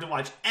so hard to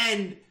watch.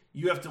 And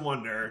you have to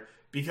wonder,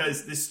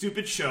 because this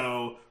stupid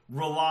show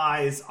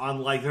relies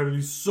on, like, there to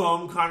be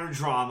some kind of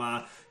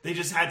drama. They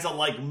just had to,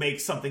 like, make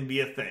something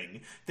be a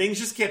thing. Things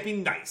just can't be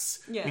nice.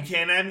 Yeah. We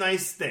can't have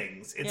nice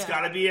things. It's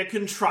got to be a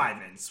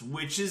contrivance,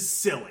 which is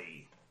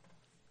silly.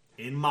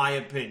 In my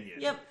opinion.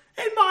 Yep.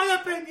 In my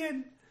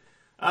opinion.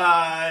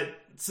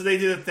 So they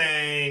do the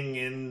thing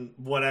and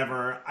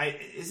whatever.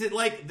 Is it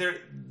like there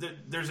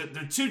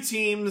are 2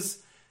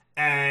 teams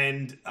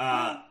and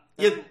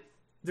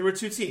there were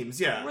 2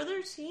 teams. Yeah. Were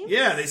there teams?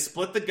 Yeah, they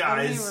split the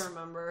guys. I don't even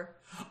remember.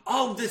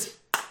 Oh,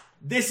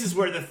 this is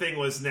where the thing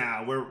was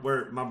now,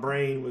 where my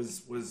brain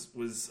was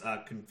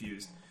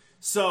confused.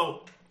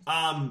 So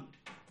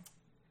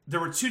there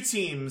were 2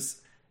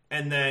 teams,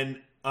 and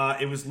then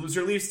it was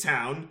loser leaves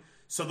town.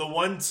 So the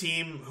one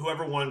team,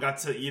 whoever won, got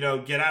to,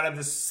 get out of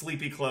the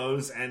sleepy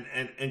clothes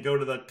and go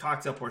to the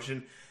cocktail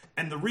portion.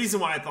 And the reason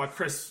why I thought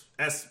Chris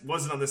S.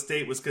 wasn't on this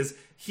date was because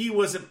he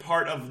wasn't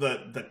part of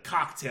the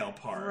cocktail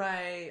part.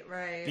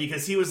 Right.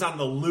 Because he was on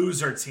the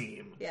loser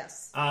team.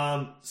 Yes.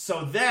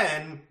 So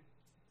then,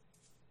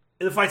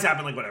 the fights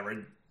happen, like,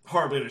 whatever,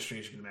 horribly interesting,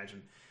 as you can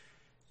imagine.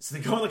 So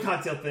they go on the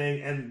cocktail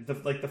thing, and the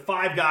 4 or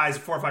 5 guys,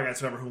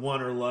 whoever, who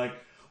won are like,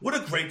 what a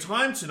great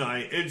time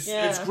tonight.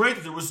 It's great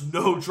that there was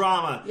no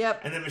drama. Yep.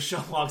 And then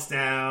Michelle walks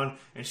down,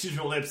 and she's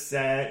really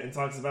upset, and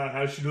talks about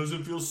how she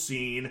doesn't feel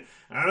seen.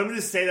 And I don't mean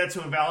to say that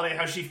to invalidate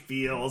how she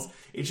feels.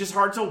 It's just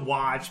hard to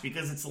watch,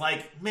 because it's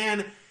like,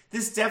 man,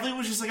 this definitely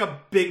was just, like, a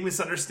big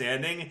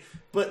misunderstanding.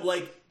 But,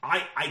 like,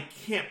 I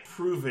can't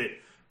prove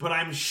it, but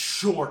I'm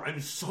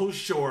so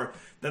sure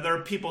that there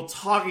are people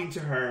talking to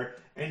her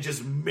and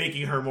just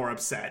making her more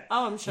upset.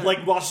 Oh, I'm sure.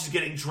 Like, while she's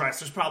getting dressed,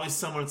 there's probably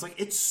someone, it's like,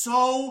 it's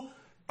so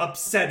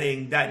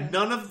upsetting that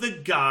none of the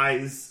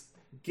guys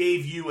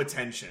gave you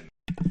attention.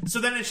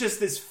 So then it's just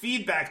this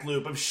feedback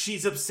loop of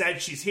she's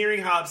upset, she's hearing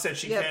how upset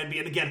she can be,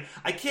 and again,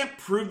 I can't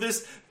prove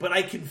this, but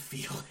I can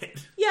feel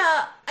it.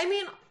 Yeah, I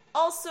mean,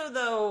 also,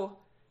 though,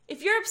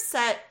 if you're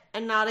upset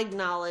and not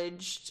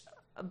acknowledged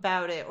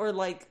about it, or,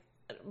 like,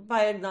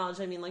 by acknowledged,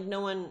 I mean, like,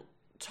 no one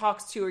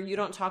talks to you or you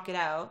don't talk it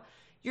out,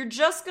 you're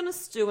just going to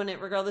stew in it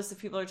regardless if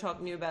people are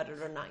talking to you about it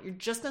or not. You're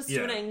just going to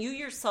stew in it, and you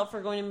yourself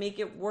are going to make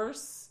it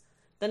worse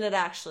than it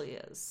actually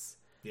is.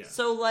 Yeah.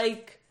 So,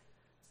 like,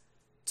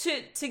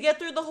 to get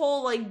through the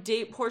whole, like,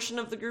 date portion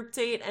of the group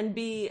date and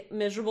be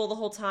miserable the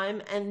whole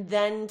time, and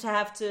then to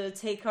have to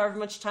take however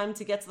much time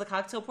to get to the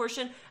cocktail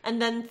portion,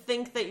 and then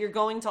think that you're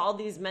going to all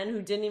these men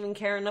who didn't even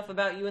care enough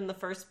about you in the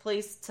first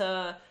place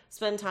to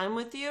spend time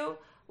with you,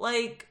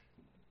 like,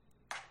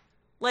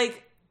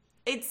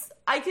 it's,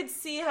 I could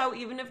see how,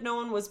 even if no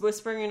one was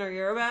whispering in her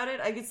ear about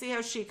it, I could see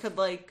how she could,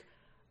 like,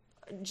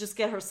 just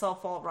get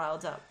herself all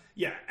riled up.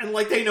 Yeah, and,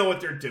 like, they know what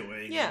they're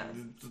doing. Yeah.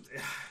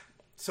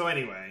 So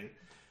anyway,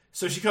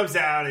 so she comes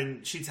out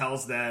and she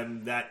tells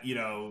them that,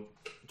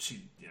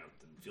 she, didn't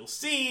feel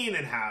seen,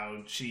 and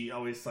how she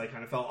always, like,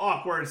 kind of felt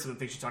awkward. Some of the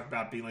things she talked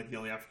about being, like, the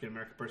only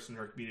African-American person in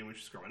her community when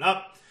she was growing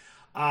up.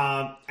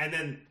 And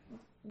then...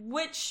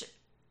 Which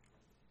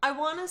I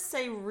want to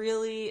say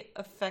really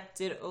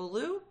affected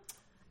Olu.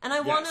 And I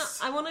want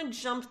to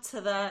jump to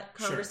that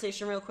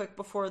conversation real quick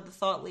before the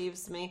thought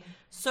leaves me.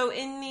 So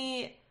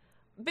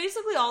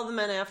basically all the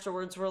men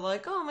afterwards were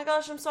like, oh my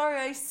gosh, I'm sorry,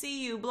 I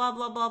see you, blah,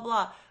 blah, blah,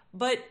 blah.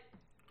 But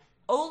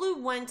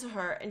Olu went to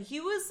her, and he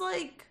was,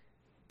 like,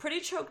 pretty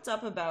choked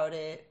up about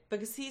it,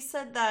 because he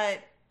said that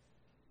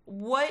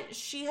what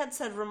she had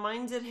said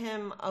reminded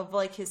him of,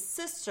 like, his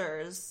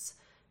sisters,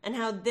 and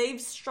how they've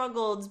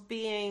struggled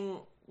being,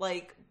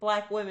 like,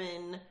 black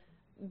women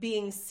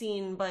being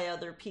seen by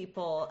other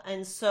people.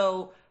 And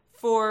so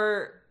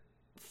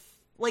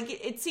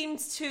it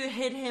seems to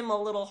hit him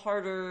a little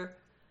harder,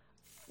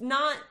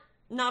 not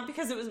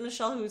because it was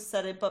Michelle who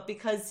said it, but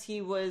because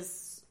he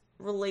was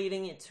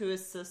relating it to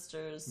his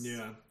sisters.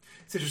 Yeah.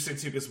 It's interesting,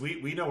 too, because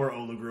we know where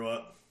Olu grew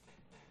up.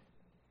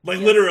 Like,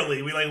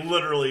 literally. We, like,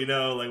 literally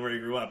know, like, where he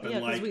grew up. And,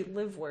 because we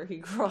live where he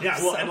grew up. Yeah,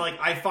 well, and, like,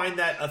 I find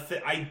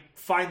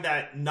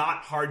that not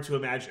hard to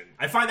imagine.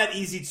 I find that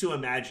easy to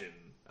imagine,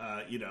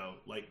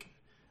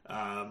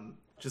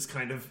 just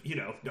kind of,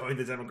 knowing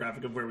the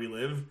demographic of where we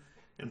live.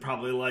 And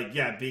probably, like,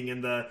 being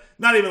in the,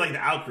 not even, like, the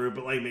out group,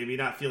 but, like, maybe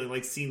not feeling,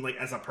 like, seen, like,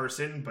 as a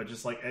person, but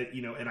just, like,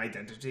 an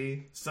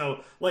identity.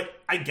 So, like,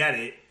 I get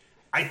it.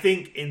 I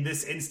think in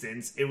this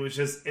instance, it was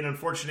just an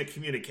unfortunate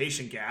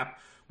communication gap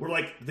where,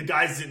 like, the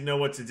guys didn't know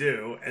what to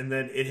do, and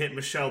then it hit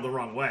Michelle the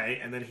wrong way,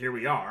 and then here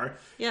we are.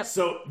 Yep.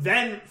 So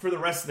then, for the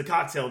rest of the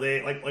cocktail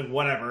day, like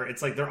whatever,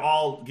 it's like they're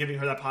all giving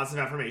her that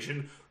positive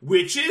affirmation,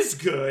 which is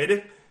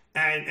good.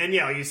 And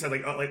yeah, like you said,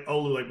 like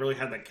Olu like really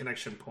had that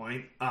connection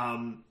point.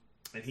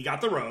 And he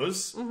got the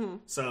rose,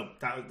 so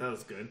that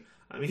was good.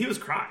 I mean, he was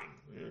crying.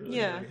 Really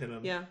hit him.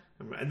 Yeah.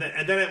 And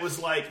then it was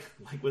like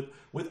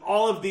with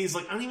all of these,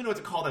 like, I don't even know what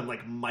to call them,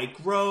 like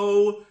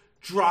micro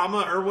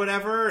drama or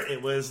whatever.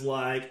 It was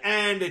like,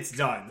 and it's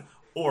done,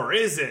 or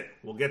is it?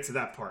 We'll get to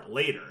that part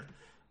later.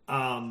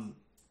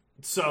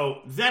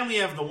 So then we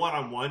have the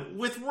one-on-one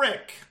with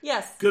Rick.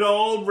 Yes. Good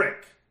old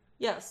Rick.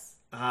 Yes.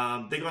 They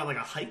go on like a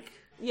hike.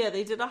 Yeah,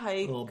 they did a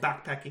hike. A little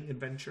backpacking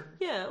adventure.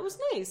 Yeah, it was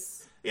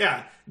nice.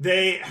 Yeah,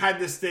 they had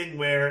this thing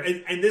where,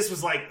 and this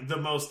was like the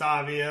most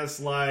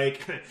obvious,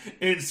 like,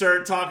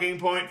 insert talking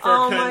point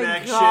for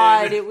connection. Oh my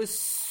god, it was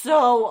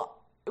so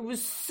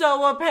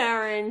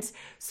apparent.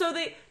 So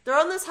they're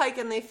on this hike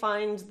and they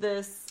find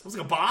this. It was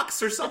like a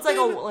box or something.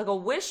 It's like a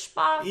wish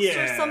box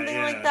or something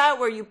like that,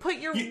 where you put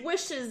your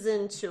wishes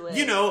into it.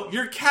 You know,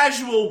 your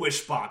casual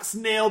wish box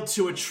nailed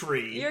to a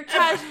tree. Your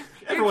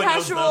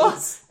casual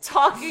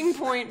talking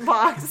point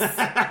box.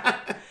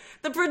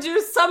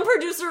 Some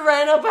producer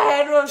ran up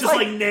ahead and was just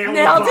like nailed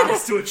the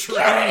box to a tree.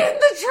 Get in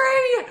the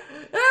tree!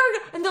 There we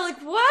go. And they're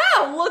like,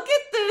 wow, look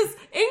at this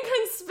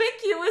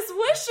inconspicuous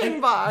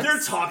wishing box. They're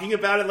talking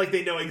about it like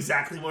they know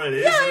exactly what it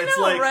is. Yeah, and it's I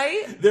know, like,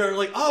 right? They're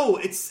like, oh,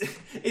 it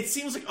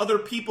seems like other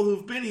people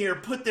who've been here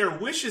put their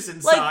wishes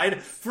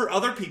inside for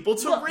other people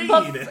to read.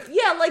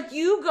 Yeah, like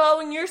you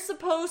go and you're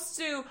supposed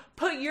to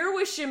put your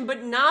wish in,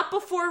 but not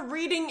before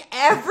reading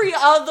every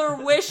other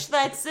wish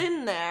that's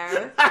in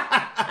there.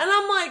 And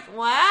I'm like,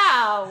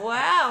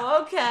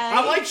 wow, okay.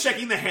 I'm like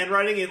checking the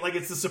handwriting, like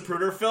it's the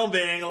Zapruder film,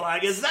 being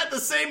like, is that the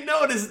same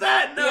note as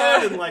that note?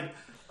 Yeah. And like,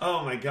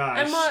 oh my gosh.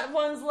 And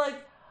one's like,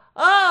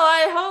 oh,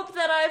 I hope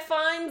that I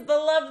find the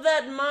love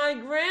that my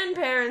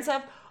grandparents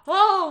have.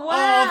 Oh,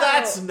 wow. Oh,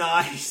 that's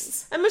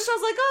nice. And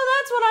Michelle's like, oh,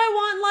 that's what I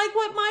want, like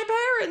what my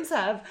parents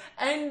have.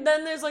 And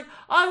then there's like,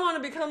 I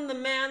want to become the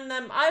man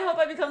that, I hope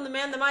I become the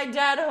man that my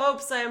dad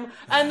hopes I am.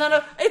 And then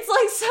it's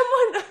like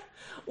someone,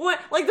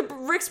 like the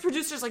Rick's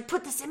producer's like,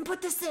 put this in,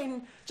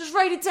 just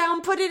write it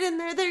down, put it in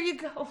there you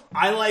go.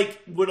 I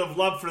would have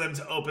loved for them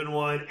to open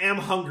one, am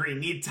hungry,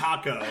 need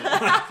taco.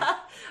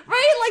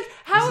 Right? Like,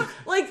 how,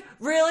 like,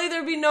 really,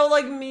 there'd be no,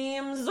 like,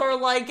 memes or,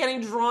 like,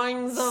 any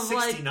drawings of,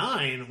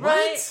 69? Like... What?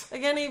 Right?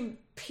 Like, any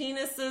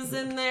penises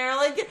in there.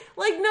 Like,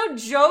 no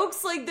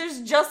jokes. Like,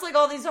 there's just, like,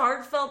 all these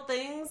heartfelt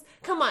things.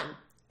 Come on.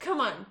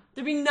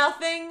 There'd be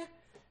nothing.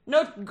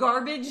 No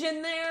garbage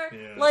in there.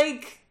 Yeah.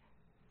 Like...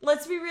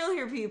 Let's be real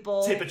here,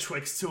 people. Tape a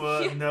Twix to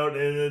a note,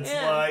 and it's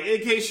like, in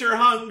case you're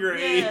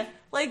hungry. Yeah.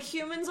 Like,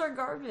 humans are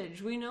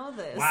garbage. We know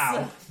this.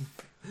 Wow.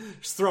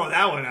 Just throwing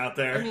that one out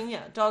there. I mean,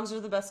 yeah, dogs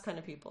are the best kind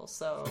of people,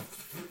 so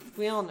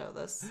we all know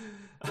this.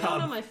 We all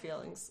know my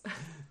feelings.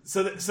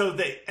 So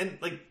they, and,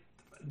 like,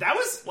 that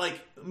was, like,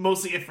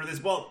 mostly it for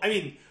this. Well, I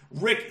mean,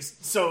 Rick,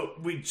 so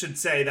we should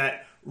say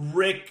that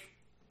Rick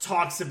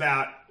talks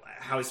about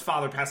how his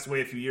father passed away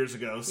a few years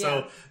ago.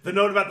 So the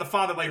note about the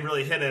father, like,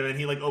 really hit him, and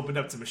he, like, opened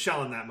up to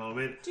Michelle in that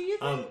moment. Do you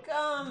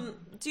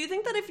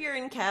think that if you're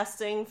in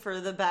casting for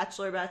the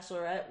Bachelor,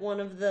 Bachelorette, one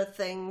of the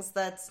things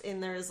that's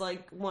in there is,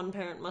 like, one of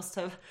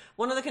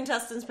the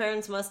contestants'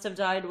 parents must have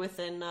died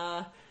within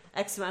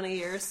X amount of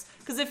years?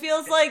 Because it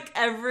feels like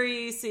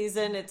every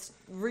season it's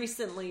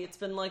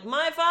been like,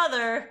 my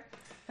father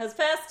has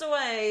passed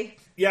away.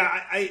 Yeah,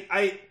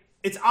 I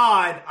it's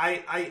odd.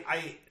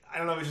 I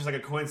don't know if it's just like a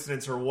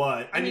coincidence or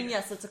what. I mean,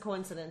 yes, it's a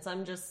coincidence.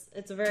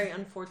 It's a very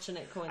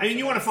unfortunate coincidence. I mean,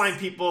 you want to find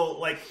people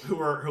like who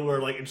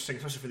are like interesting,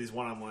 especially for these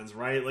one-on-ones,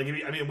 right? Like,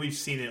 I mean, we've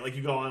seen it. Like,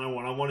 you go on a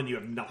one-on-one and you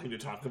have nothing to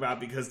talk about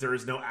because there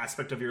is no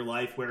aspect of your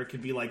life where it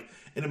could be like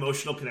an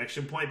emotional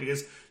connection point.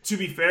 Because to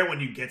be fair,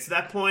 when you get to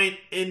that point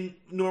in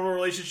normal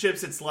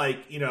relationships, it's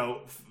like, you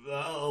know,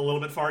 a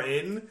little bit far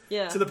in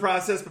to the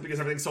process. But because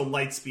everything's so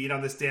light speed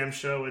on this damn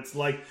show, it's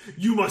like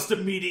you must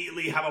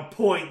immediately have a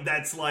point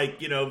that's like,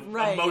 you know,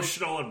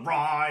 emotional and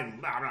raw and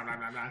blah, blah, blah,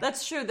 blah, blah.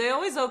 That's true. They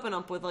always open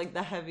up with like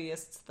the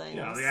heaviest things.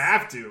 You know, they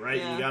have to, right?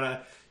 Yeah.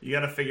 You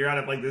gotta figure out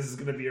if like this is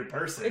gonna be your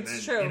person.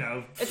 It's true. You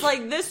know, it's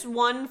like this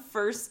one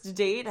first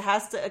date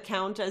has to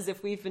account as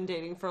if we've been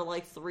dating for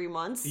like 3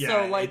 months.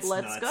 Yeah, so like,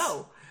 let's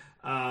nuts.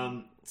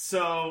 go.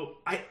 So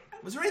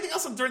was there anything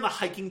else during the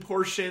hiking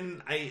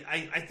portion?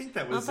 I think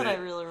that was not that it.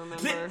 I really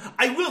remember.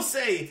 I will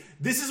say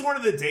this is one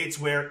of the dates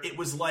where it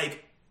was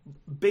like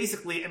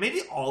basically, and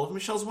maybe all of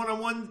Michelle's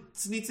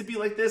one-on-ones need to be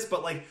like this,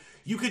 but like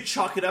you could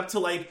chalk it up to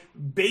like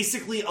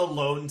basically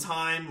alone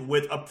time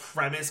with a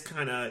premise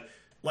kind of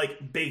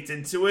like baked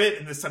into it,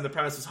 and this time the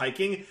premise was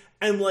hiking,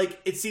 and like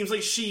it seems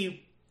like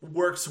she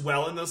works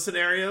well in those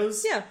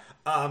scenarios. Yeah.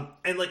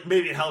 And like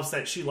maybe it helps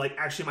that she like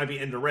actually might be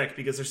into Rick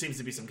because there seems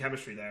to be some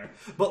chemistry there.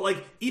 But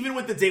like even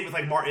with the date with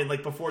like Martin,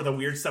 like before the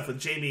weird stuff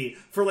with Jamie,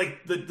 for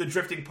like the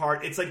drifting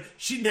part, it's like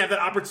she didn't have that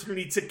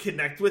opportunity to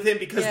connect with him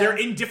because they're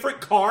in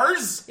different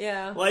cars.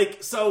 Yeah.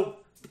 Like, so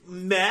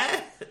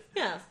meh.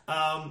 Yeah.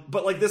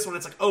 But like this one,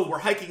 it's like, oh, we're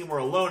hiking and we're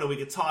alone and we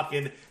get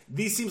talking.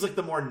 These seems like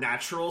the more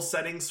natural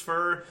settings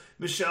for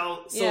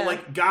Michelle. So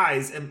like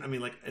guys, and I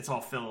mean like it's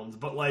all filmed,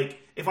 but like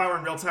if I were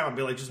in real time, I'd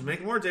be like, just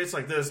make more dates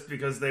like this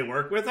because they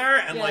work with her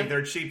and like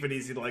they're cheap and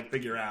easy to like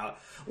figure out.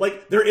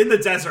 Like they're in the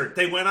desert,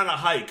 they went on a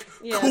hike.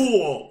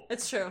 Cool.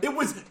 It's true. It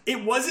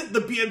wasn't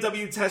the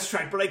BMW test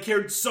track, but I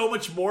cared so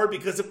much more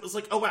because it was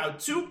like, oh wow,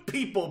 two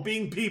people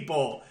being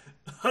people.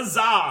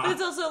 Huzzah! But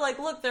it's also like,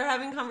 look, they're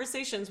having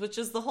conversations, which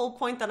is the whole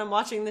point that I'm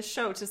watching this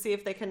show, to see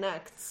if they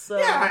connect. So.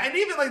 Yeah, and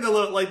even like the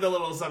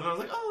little stuff, I was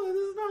like, oh,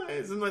 this is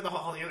nice, and like the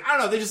whole, I don't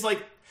know, they just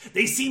like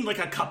they seemed like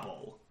a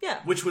couple,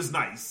 which was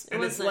nice,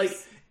 and it's nice. Like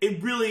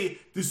it really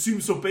this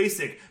seems so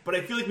basic, but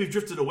I feel like we've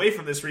drifted away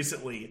from this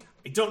recently.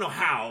 I don't know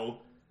how,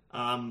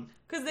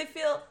 because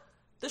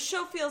the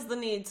show feels the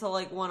need to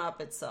like one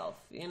up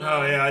itself, you know?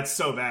 Oh yeah, it's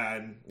so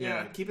bad.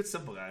 Yeah, keep it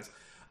simple, guys.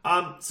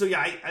 So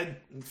yeah, I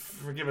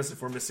forgive us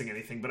if we're missing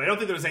anything, but I don't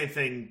think there was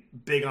anything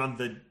big on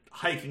the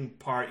hiking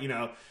part. You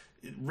know,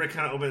 Rick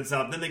kind of opens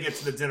up, then they get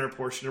to the dinner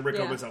portion, and Rick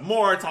opens up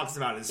more, talks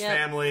about his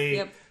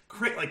family,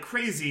 like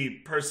crazy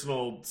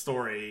personal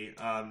story.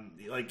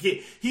 Like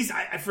he's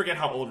I forget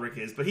how old Rick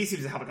is, but he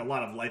seems to have like a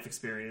lot of life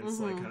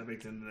experience, like kind of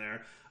baked into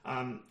there.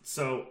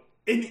 So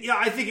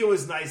I think it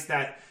was nice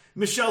that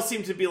Michelle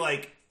seemed to be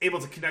like able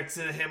to connect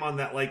to him on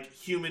that like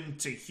human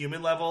to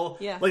human level.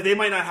 Yeah. Like they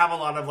might not have a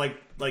lot of like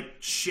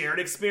shared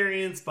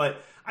experience,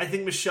 but I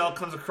think Michelle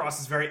comes across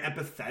as very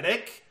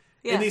empathetic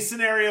in these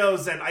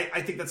scenarios, and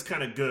I think that's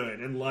kind of good.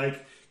 And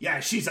like, yeah,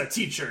 she's a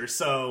teacher,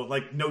 so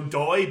like no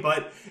doy,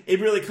 but it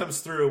really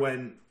comes through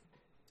when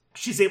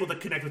she's able to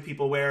connect with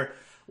people where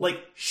like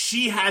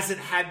she hasn't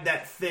had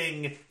that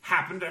thing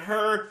happen to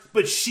her,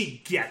 but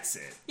she gets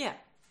it. Yeah.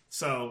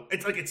 So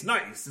it's like it's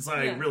nice. It's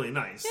like really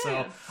nice.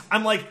 Yeah.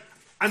 So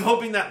I'm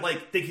hoping that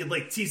like they could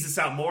like tease this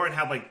out more and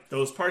have like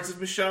those parts of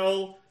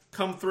Michelle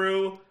come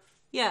through.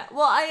 Yeah,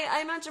 well, I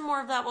imagine more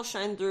of that will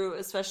shine through,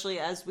 especially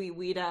as we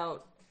weed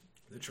out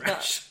the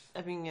trash.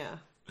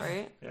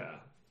 Right? Yeah.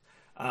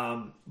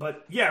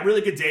 But yeah,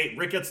 really good date.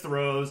 Rick gets the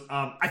rose.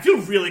 I feel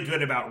really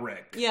good about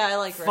Rick. Yeah, I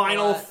like Rick.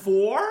 Final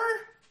four?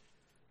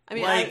 I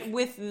mean,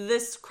 with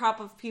this crop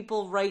of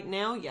people right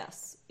now,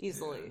 yes,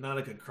 easily. Yeah, not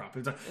a good crop.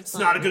 It's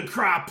not a good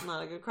crop.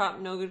 Not a good crop.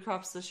 No good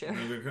crops this year.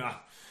 No good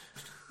crop.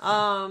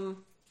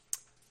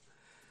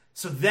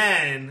 So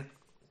then,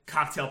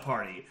 cocktail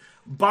party.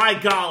 By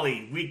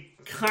golly, we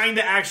kind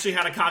of actually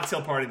had a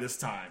cocktail party this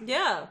time.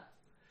 Yeah.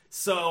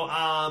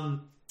 So,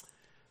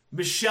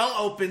 Michelle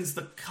opens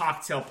the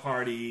cocktail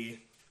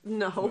party.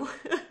 No.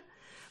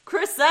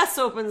 Chris S.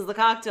 opens the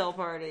cocktail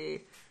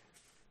party.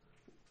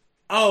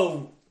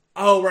 Oh,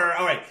 right,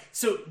 all right.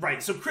 So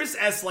Chris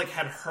S. like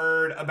had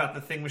heard about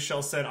the thing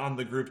Michelle said on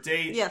the group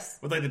date. Yes.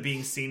 With like the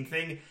being seen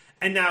thing.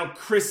 And now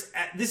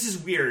this is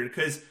weird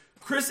because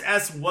Chris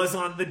S. was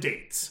on the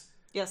date.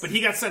 Yes. But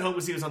he got sent home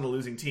because he was on the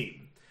losing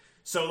team.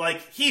 So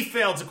like he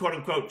failed to quote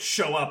unquote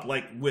show up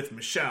like with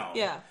Michelle.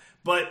 Yeah.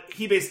 But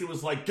he basically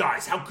was like,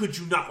 guys, how could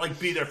you not like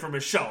be there for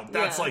Michelle?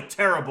 That's like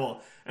terrible.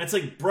 And it's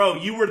like, bro,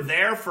 you were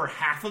there for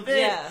half of it.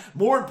 Yeah.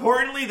 More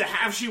importantly, the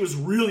half she was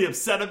really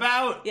upset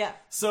about. Yeah.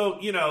 So,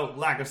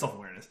 lack of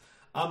self-awareness.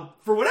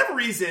 For whatever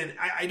reason,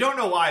 I don't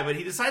know why, but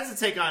he decides to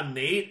take on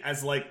Nate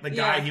as like the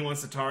guy he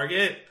wants to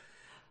target.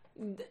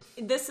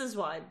 This is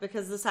why,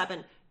 because this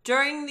happened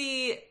during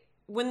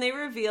when they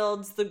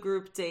revealed the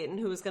group date and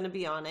who was going to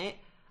be on it.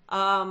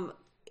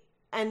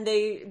 And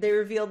they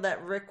revealed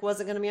that Rick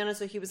wasn't going to be on it,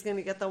 so he was going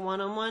to get the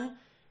one-on-one.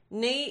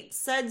 Nate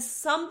said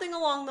something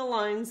along the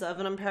lines of,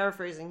 and I'm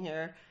paraphrasing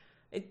here,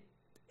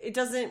 it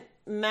doesn't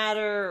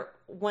matter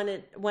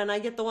when I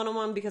get the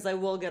one-on-one because I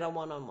will get a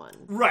one-on-one.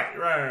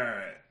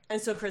 Right.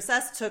 And so Chris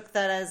S. took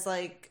that as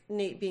like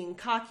Nate being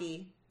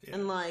cocky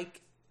and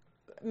like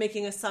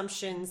making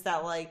assumptions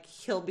that like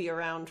he'll be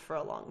around for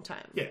a long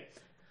time. Yeah.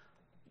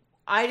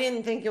 I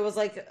didn't think it was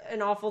like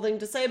an awful thing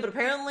to say, but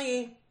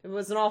apparently it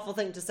was an awful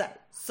thing to say.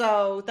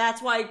 So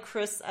that's why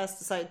Chris S.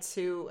 decided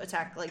to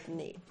attack like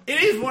Nate.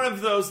 It is one of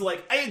those,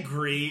 like, I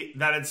agree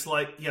that it's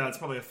like, it's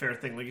probably a fair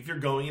thing. Like, if you're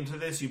going into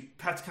this, you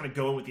have to kind of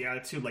go in with the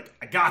attitude, like,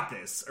 I got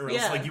this. Or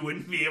else, like, you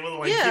wouldn't be able to,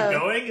 like, keep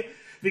going.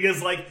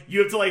 Because, like, you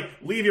have to, like,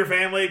 leave your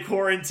family,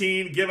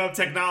 quarantine, give up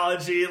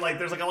technology. Like,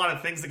 there's, like, a lot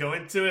of things that go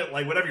into it.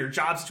 Like, whatever your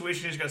job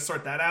situation is, you gotta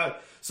sort that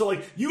out. So,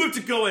 like, you have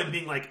to go in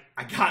being like,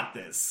 I got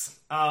this.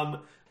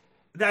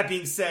 That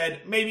being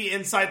said, maybe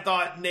inside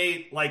thought,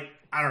 Nate, like,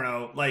 I don't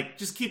know, like,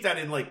 just keep that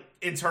in, like,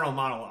 internal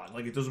monologue.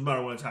 Like, it doesn't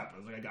matter what's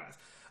happening. Like, I got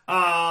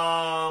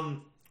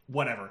it.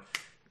 Whatever.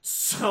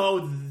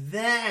 So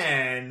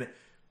then,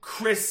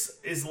 Chris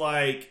is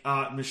like,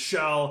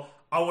 Michelle,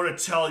 I want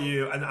to tell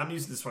you, and I'm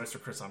using this voice for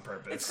Chris on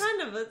purpose. It's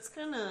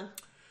kind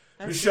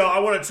of... Michelle, I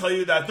want to tell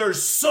you that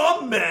there's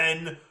some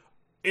men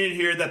in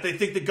here that they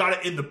think they got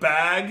it in the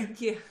bag.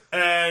 Yeah.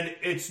 And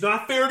it's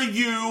not fair to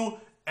you,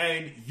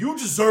 and you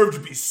deserve to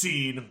be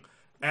seen.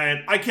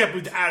 And I can't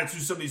believe the attitude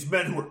of some of these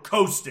men who are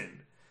coasting.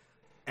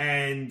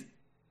 And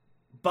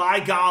by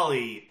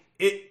golly,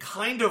 it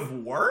kind of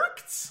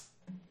worked,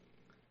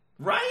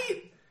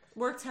 right?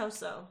 Worked how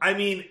so? I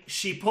mean,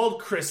 she pulled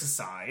Chris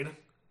aside.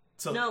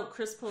 So, No,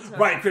 Chris pulled her.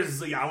 Right, Chris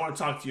is like, yeah, I want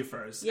to talk to you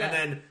first. Yeah. And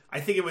then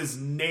I think it was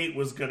Nate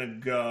was going to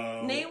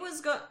go. Nate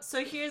was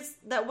So here's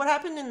that. What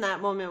happened in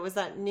that moment was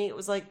that Nate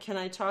was like, "Can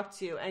I talk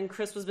to you?" And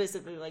Chris was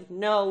basically like,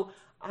 "No,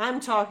 I'm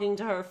talking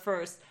to her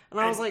first." And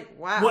I was like,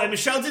 "Wow." Well, and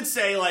Michelle did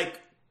say,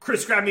 like,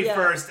 Chris grabbed me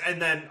first,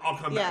 and then I'll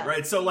come back,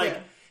 right? So, like,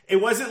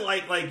 it wasn't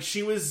like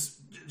she was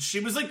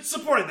like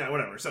supporting that,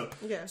 whatever. So,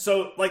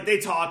 so like they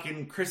talk,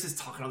 and Chris is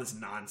talking all this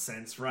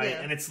nonsense, right?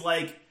 Yeah. And it's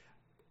like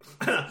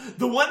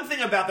the one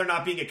thing about there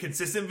not being a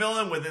consistent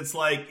villain with it's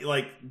like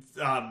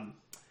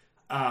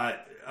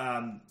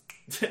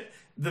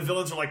the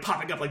villains are like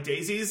popping up like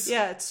daisies.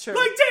 Yeah, it's true.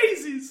 Like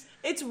daisies.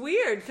 It's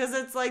weird because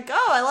it's like,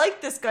 oh, I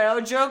like this guy. Oh,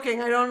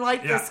 joking, I don't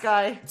like this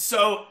guy.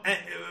 So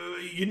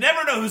you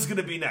never know who's going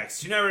to be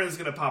next. You never know who's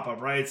going to pop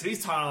up, right? So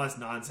he's talking all this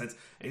nonsense,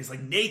 and he's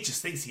like, Nate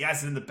just thinks he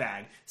has it in the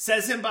bag.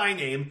 Says him by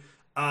name.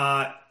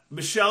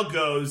 Michelle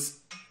goes,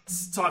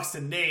 talks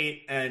to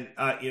Nate, and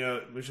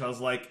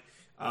Michelle's like,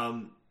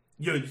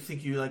 you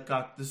think you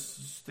got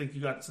this? Think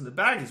you got this in the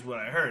bag? Is what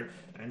I heard.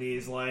 And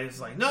he's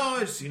like, no,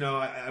 it's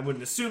I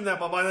wouldn't assume that.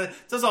 Blah blah blah.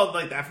 Does all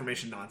like the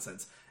affirmation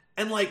nonsense,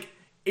 and like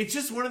it's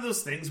just one of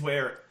those things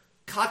where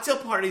cocktail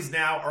parties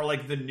now are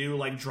like the new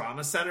like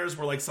drama centers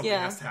where like something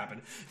has to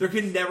happen. There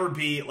can never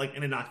be like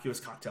an innocuous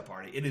cocktail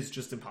party. It is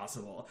just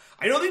impossible.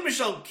 I don't think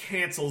Michelle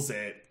cancels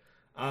it.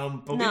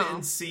 But we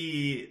didn't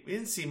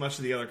see much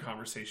of the other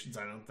conversations.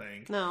 I don't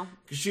think. No,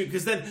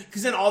 because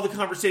then all the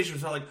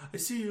conversations are like, I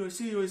see you. Yeah.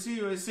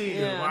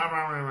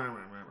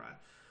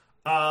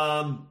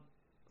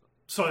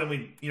 So then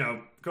we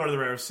go to the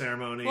rose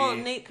ceremony. Well,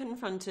 Nate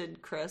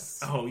confronted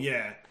Chris. Oh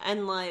yeah,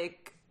 and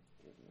like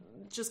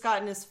just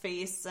got in his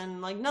face,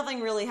 and like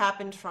nothing really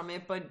happened from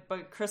it.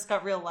 But Chris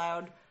got real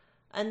loud,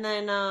 and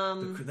then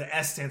the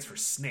S stands for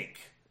snake.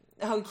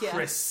 Oh yeah,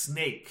 Chris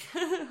Snake.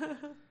 That'd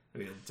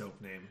be a dope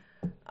name.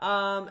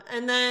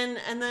 And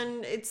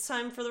then it's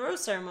time for the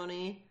rose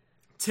ceremony.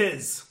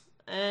 Tis.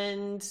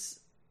 And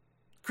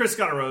Chris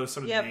got a rose,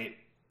 so did Nate.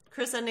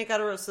 Chris and Nate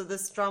got a rose, so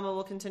this drama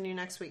will continue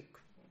next week.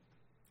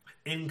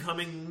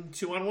 Incoming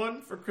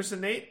 2-on-1 for Chris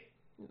and Nate?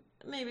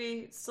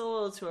 Maybe. It's still a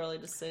little too early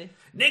to see.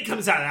 Nate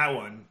comes out of that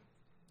one.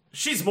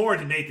 She's more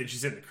into Nate than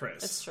she's into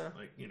Chris. That's true.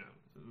 Like,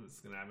 it's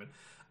gonna happen.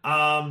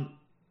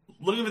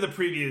 Looking at the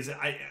previews,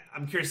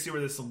 I'm curious to see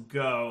where this will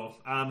go.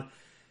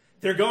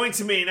 They're going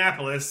to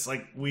Minneapolis,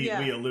 like we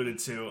alluded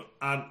to.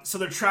 So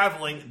they're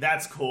traveling.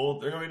 That's cool.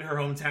 They're going to her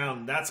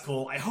hometown. That's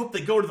cool. I hope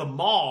they go to the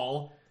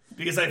mall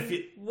because I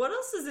feel.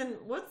 What's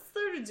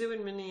there to do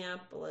in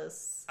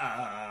Minneapolis?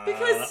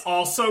 Because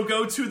also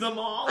go to the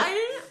mall.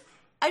 I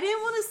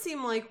didn't want to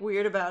seem like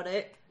weird about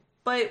it,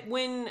 but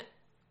when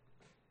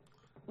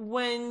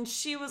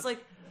she was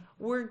like,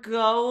 "We're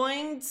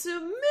going to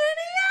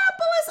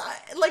Minneapolis,"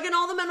 and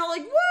all the men are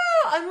like,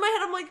 "Whoa!" In my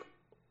head, I'm like,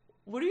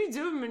 what do you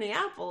do in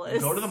Minneapolis?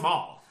 You go to the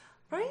mall.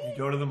 Right? You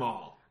go to the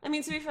mall. I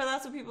mean, to be fair,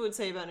 that's what people would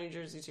say about New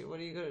Jersey, too. What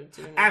do you go to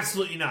do?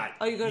 Absolutely not.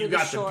 Oh, you go to the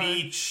shore. You got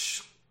the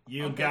beach.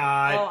 You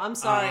got... Oh, I'm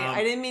sorry.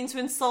 I didn't mean to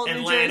insult New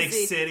Jersey. Atlantic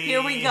City.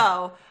 Here we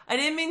go. I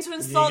didn't mean to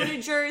insult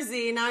New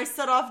Jersey. Now I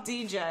set off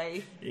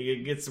DJ. You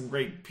can get some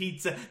great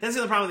pizza. That's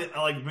the other problem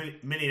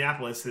with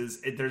Minneapolis is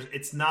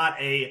it's not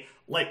a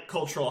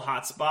cultural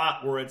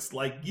hotspot where it's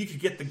like you could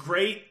get the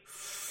great...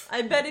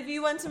 I bet if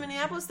you went to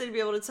Minneapolis, they'd be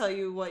able to tell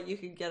you what you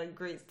could get a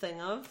great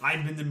thing of.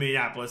 I've been to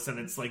Minneapolis, and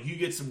it's like you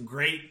get some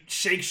great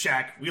Shake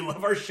Shack. We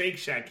love our Shake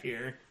Shack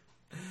here.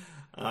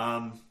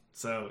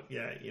 So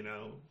yeah,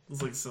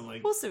 it's like some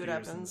we'll see what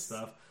happens. And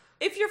stuff.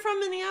 If you're from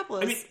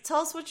Minneapolis, tell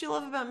us what you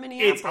love about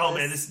Minneapolis. Oh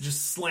man, this is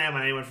just slam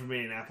on anyone from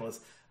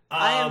Minneapolis.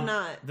 I am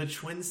not. The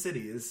Twin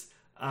Cities.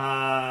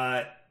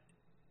 I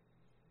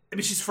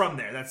mean, she's from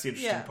there. That's the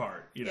interesting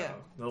part.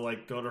 They'll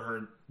go to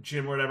her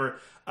gym or whatever.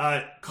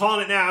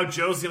 Calling it now.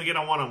 Joe's gonna get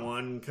a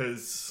one-on-one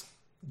because,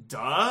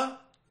 duh.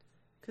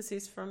 Because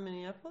he's from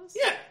Minneapolis.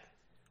 Yeah.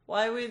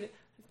 Why would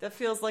that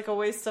feels like a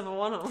waste of a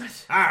one-on-one?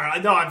 I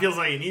don't know. It feels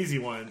like an easy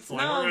one. It's like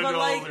no, we're gonna do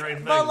all the right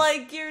things.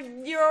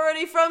 But you're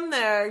already from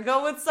there.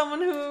 Go with someone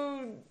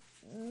who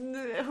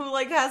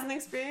hasn't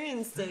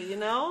experienced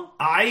it.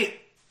 I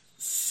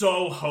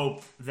so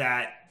hope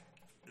that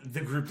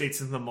the group dates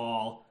in the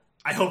mall.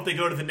 I hope they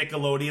go to the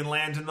Nickelodeon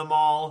land in the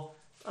mall.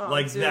 Oh,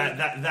 dude.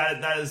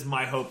 That is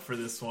my hope for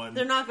this one.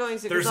 They're not going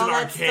to. There's all an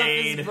that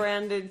arcade. Stuff is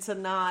branded to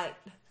not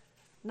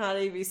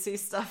ABC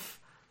stuff.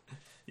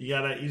 You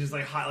just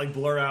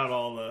blur out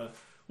all the.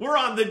 We're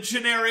on the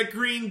generic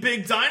green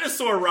big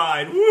dinosaur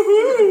ride.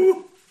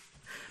 Woohoo!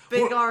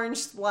 Orange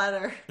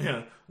splatter.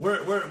 Yeah,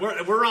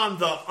 we're on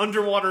the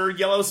underwater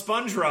yellow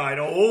sponge ride.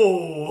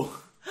 Oh,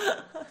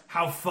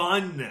 how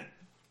fun!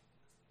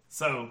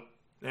 So,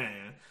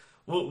 yeah.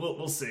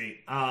 We'll see.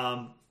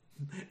 And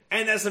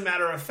as a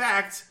matter of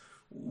fact,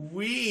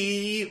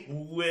 we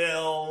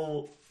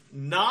will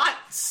not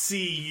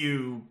see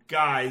you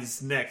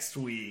guys next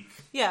week.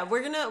 Yeah,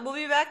 we'll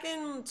be back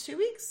in 2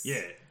 weeks.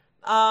 Yeah.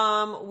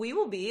 We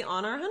will be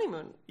on our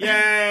honeymoon.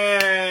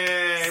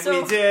 Yay!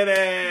 We did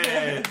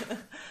it!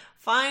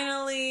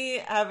 finally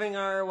having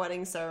our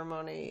wedding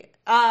ceremony,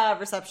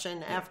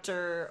 reception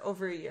after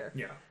over a year.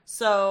 Yeah.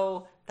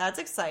 So that's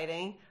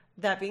exciting.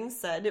 That being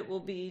said, it will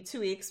be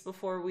 2 weeks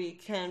before we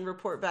can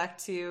report back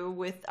to you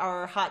with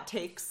our hot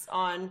takes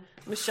on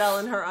Michelle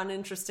and her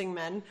uninteresting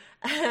men.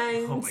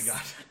 And Oh my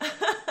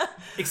god.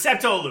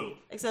 Except Olu.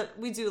 except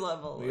we do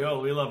love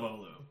Olu. We love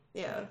Olu.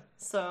 Yeah. I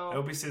So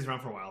hope he stays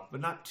around for a while,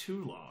 but not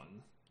too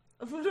long.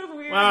 what a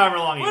weird, However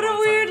long he what a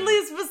wants,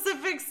 weirdly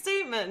specific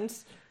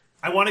statement.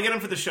 I want to get him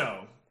for the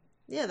show,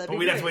 Yeah, that'd but be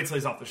we'd great. have to wait till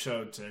he's off the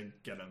show to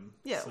get him.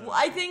 Yeah, so. well,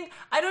 I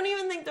don't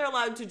even think they're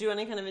allowed to do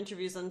any kind of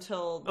interviews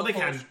until they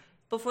can.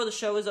 before the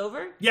show is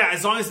over. Yeah,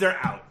 as long as they're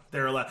out,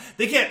 they're allowed.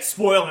 They can't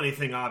spoil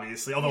anything,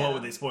 obviously. Although, Yeah. what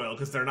would they spoil?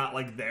 Because they're not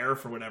like there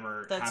for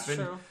whatever That's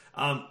happened. true.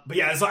 But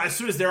yeah, as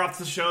soon as they're off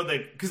the show,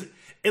 because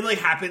it like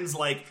happens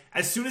like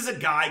as soon as a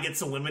guy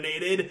gets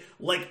eliminated,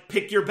 like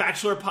pick your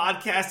Bachelor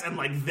podcast and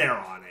like they're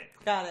on it.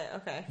 Got it.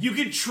 Okay. You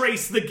can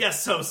trace the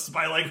guest hosts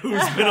by like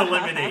who's been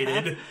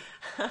eliminated.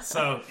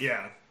 So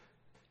yeah,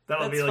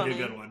 that'll be That's like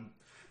funny. a good one.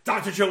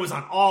 Dr. Joe was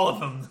on all of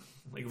them,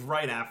 like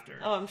right after.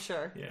 Oh, I'm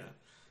sure. Yeah.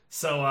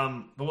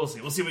 So but we'll see.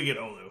 We'll see if we get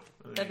Olu.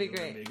 That'd be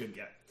great. That'd be a good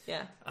get.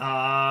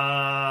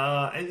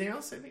 Yeah. Anything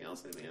else? Anything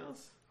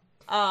else?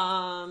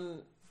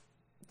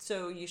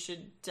 So you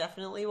should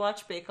definitely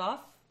watch Bake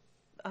Off.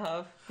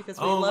 Because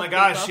we Oh love my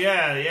gosh, Bake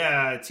Off.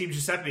 yeah. Team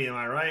Giuseppe, am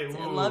I right?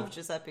 I Ooh. love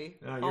Giuseppe.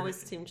 You're-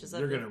 Always Team Giuseppe.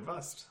 You're gonna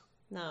bust.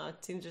 No,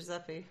 Team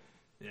Giuseppe.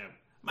 Yeah.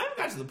 Might have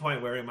got to the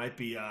point where it might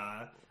be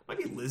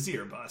Lizzie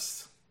or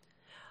bust.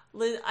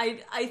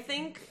 I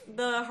think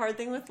the hard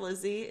thing with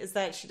Lizzie is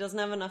that she doesn't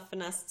have enough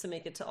finesse to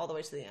make it to all the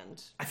way to the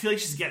end. I feel like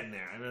she's getting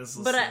there. I mean,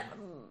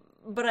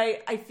 But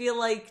I feel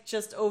like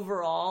just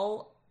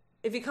overall,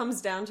 if it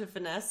comes down to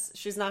finesse,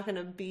 she's not going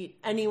to beat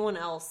anyone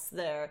else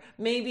there.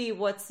 Maybe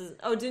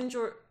didn't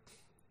George?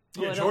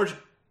 yeah, George.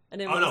 I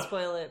didn't Oh, want to no.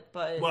 spoil it,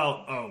 but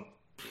Well,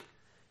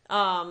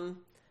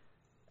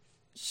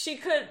 she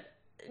could.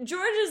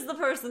 George is the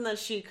person that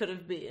she could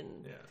have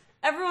beaten. yeah.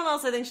 Everyone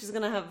else, I think she's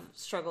going to have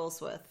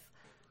struggles with.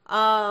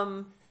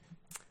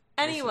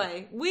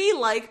 Anyway, we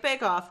like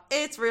Bake Off.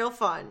 It's real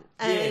fun.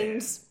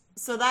 And Yeah.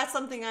 so that's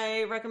something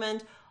I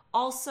recommend.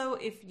 Also,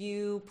 if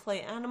you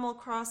play Animal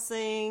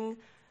Crossing,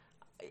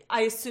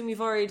 I assume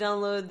you've already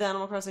downloaded the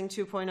Animal Crossing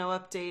 2.0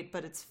 update,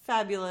 but it's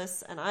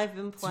fabulous, and I've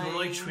been So playing. you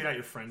want to like tweet out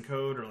your friend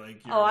code or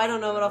like? Your, Oh, I don't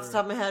know it off the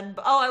top of my head.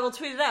 But, I will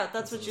tweet it out.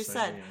 That's what what you I'm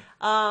said.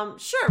 saying,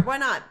 Sure, why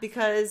not?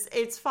 Because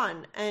it's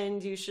fun,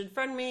 and you should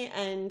friend me,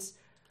 and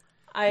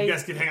You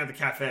guys could hang out at the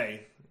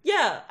cafe.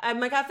 Yeah,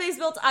 my cafe's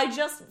built. I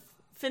just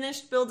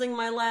finished building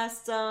my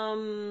last.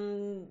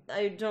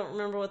 I don't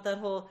remember what that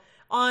whole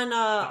on The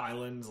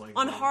islands, like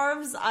on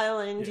Harv's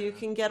Island. You Yeah.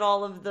 can get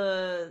all of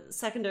the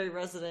secondary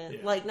resident,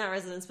 Yeah. like not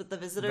residents, but the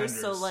visitors.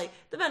 So Vendors. like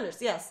the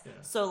vendors, yes. Yeah.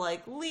 So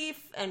like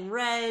Leaf and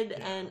Red,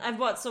 and I've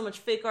bought so much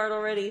fake art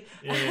already.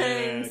 Yeah,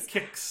 And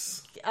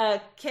kicks.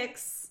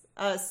 Kicks,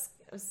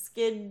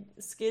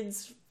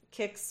 skids,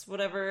 kicks,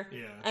 whatever.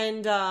 Yeah.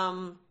 And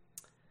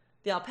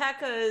the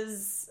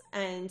alpacas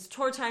and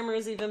Tortimer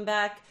is even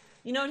back.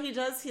 You know what he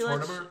does? He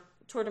lets Tortimer?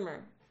 Tortimer.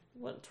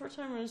 What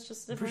Tortimer is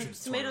just pretty different. sure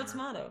it's Tomato, Tortimer.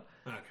 tomato.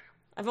 Okay.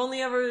 I've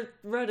only ever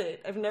read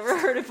it. I've never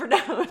heard it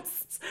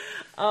pronounced.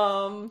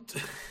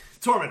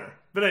 Tormentor.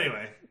 But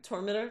anyway,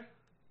 Tormitor,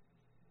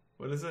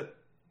 what is it?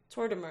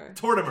 Tortimer,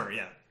 Tortimer.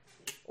 Yeah.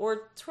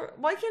 or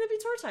why can't it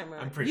be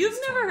Tortimer? I'm pretty You've sure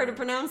it's never heard Tortimer. it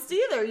pronounced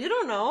either. You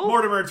don't know.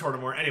 Mortimer,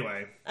 Tortimer.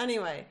 Anyway.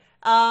 Anyway,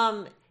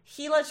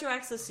 he lets you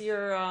access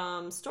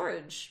your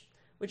storage,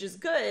 which is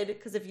good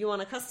because if you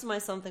want to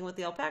customize something with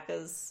the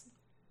alpacas,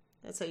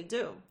 that's how you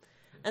do.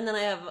 And then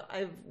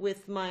I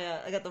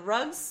got the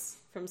rugs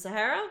from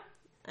Sahara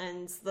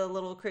and the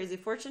little crazy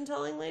fortune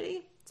telling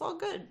lady. It's all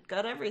good.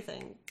 Got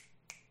everything.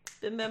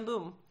 Bim bam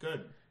boom.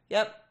 Good.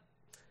 Yep.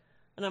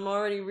 And I'm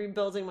already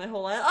rebuilding my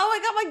whole island. Oh, I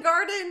got my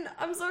garden.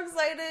 I'm so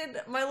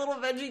excited. My little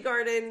veggie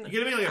garden. You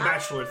gotta make like a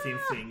bachelor theme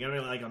thing. You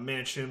gotta make like a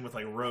mansion with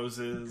like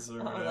roses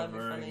or Oh, whatever. that'd be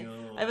funny. You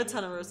know, I have a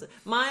ton of roses.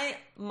 My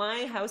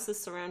house is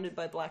surrounded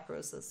by black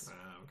roses.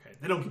 Okay.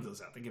 They don't give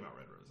those out. They give out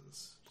red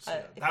roses.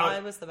 So, If I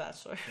was the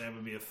bachelor, that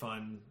would be a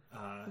fun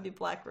it'd be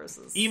black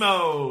roses.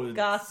 emo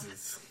Goth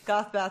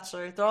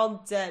bachelor. They're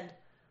all dead.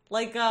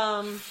 Like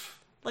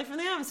from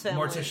the Addams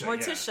Family.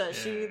 Morticia, yeah.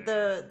 She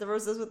Yeah. the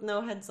roses with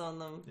no heads on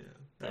them. Yeah,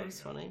 That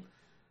was funny.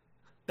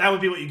 That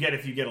would be what you get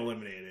if you get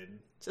eliminated.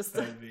 Just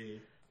That'd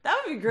be that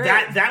would be great.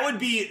 that would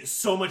be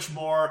so much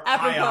more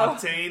high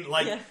Apropos.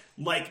 octane. Yeah.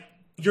 Like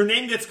your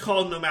name gets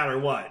called no matter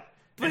what.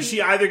 And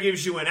she either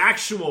gives you an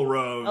actual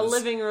rose, a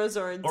living rose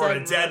or a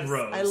dead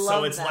rose. I love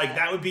so it's that. like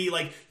that would be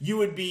like you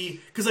would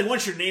be because like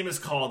once your name is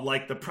called,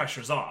 like the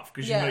pressure's off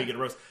because you Yeah. know you get a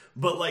rose.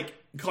 But like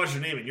it calls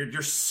your name and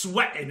you're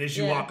sweating as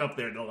you Yeah. walk up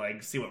there to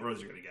like see what rose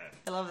you're gonna get.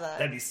 I love that.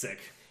 That'd be sick.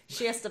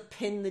 She has to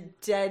pin the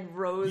dead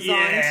rose Yeah,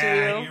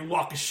 onto you. you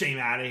walk a shame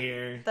out of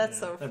here. That's Yeah,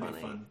 so that'd funny.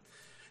 Be fun.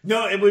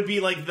 No, it would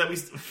be like that.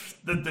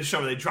 The show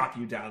where they drop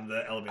you down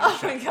the elevator. Oh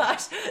my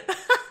shaft. gosh.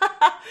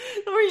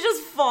 Where you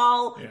just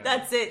fall. Yeah.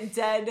 That's it.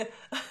 Dead.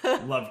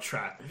 Love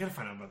Trap. I gotta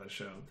find out about that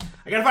show.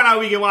 I gotta find out how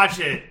we can watch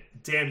it.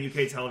 Damn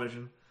UK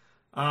television.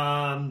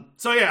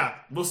 So yeah,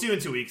 we'll see you in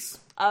 2 weeks.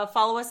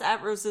 Follow us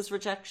at Rose's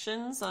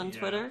Rejections on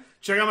Twitter.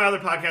 Check out my other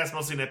podcast,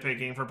 Mostly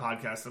Nitpicking, for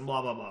podcasts and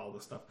blah, blah, blah, all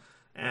this stuff.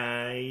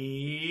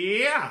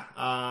 You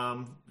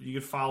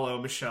can follow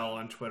Michelle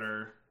on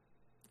Twitter.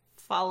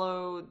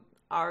 Follow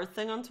our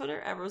thing on Twitter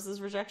at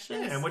Rose's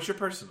Rejections. Yeah, and what's your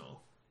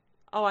personal?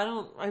 Oh,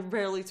 I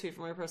rarely tweet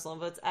from my personal,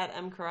 but it's at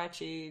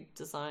mkarachi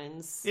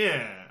designs.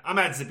 Yeah, I'm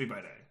at Zippy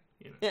by Day.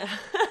 You know.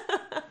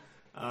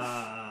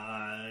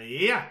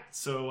 Yeah.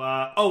 So,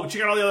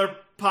 check out all the other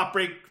Pop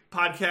Break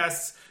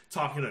podcasts.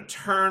 Talking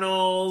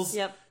Eternals.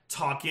 Yep.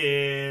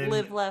 Talking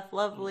Live, Laugh,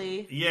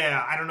 Lovely.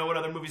 Yeah, I don't know what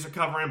other movies are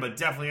covering, but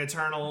definitely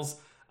Eternals.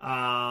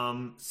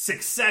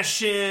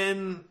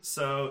 Succession.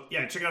 So,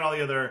 yeah, check out all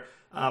the other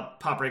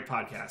Pop Break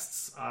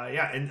podcasts.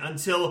 And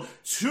until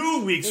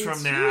 2 weeks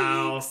from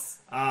now,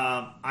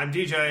 I'm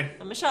DJ.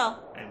 I'm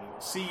Michelle. And we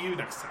will see you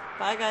next time.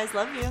 Bye, guys.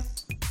 Love you.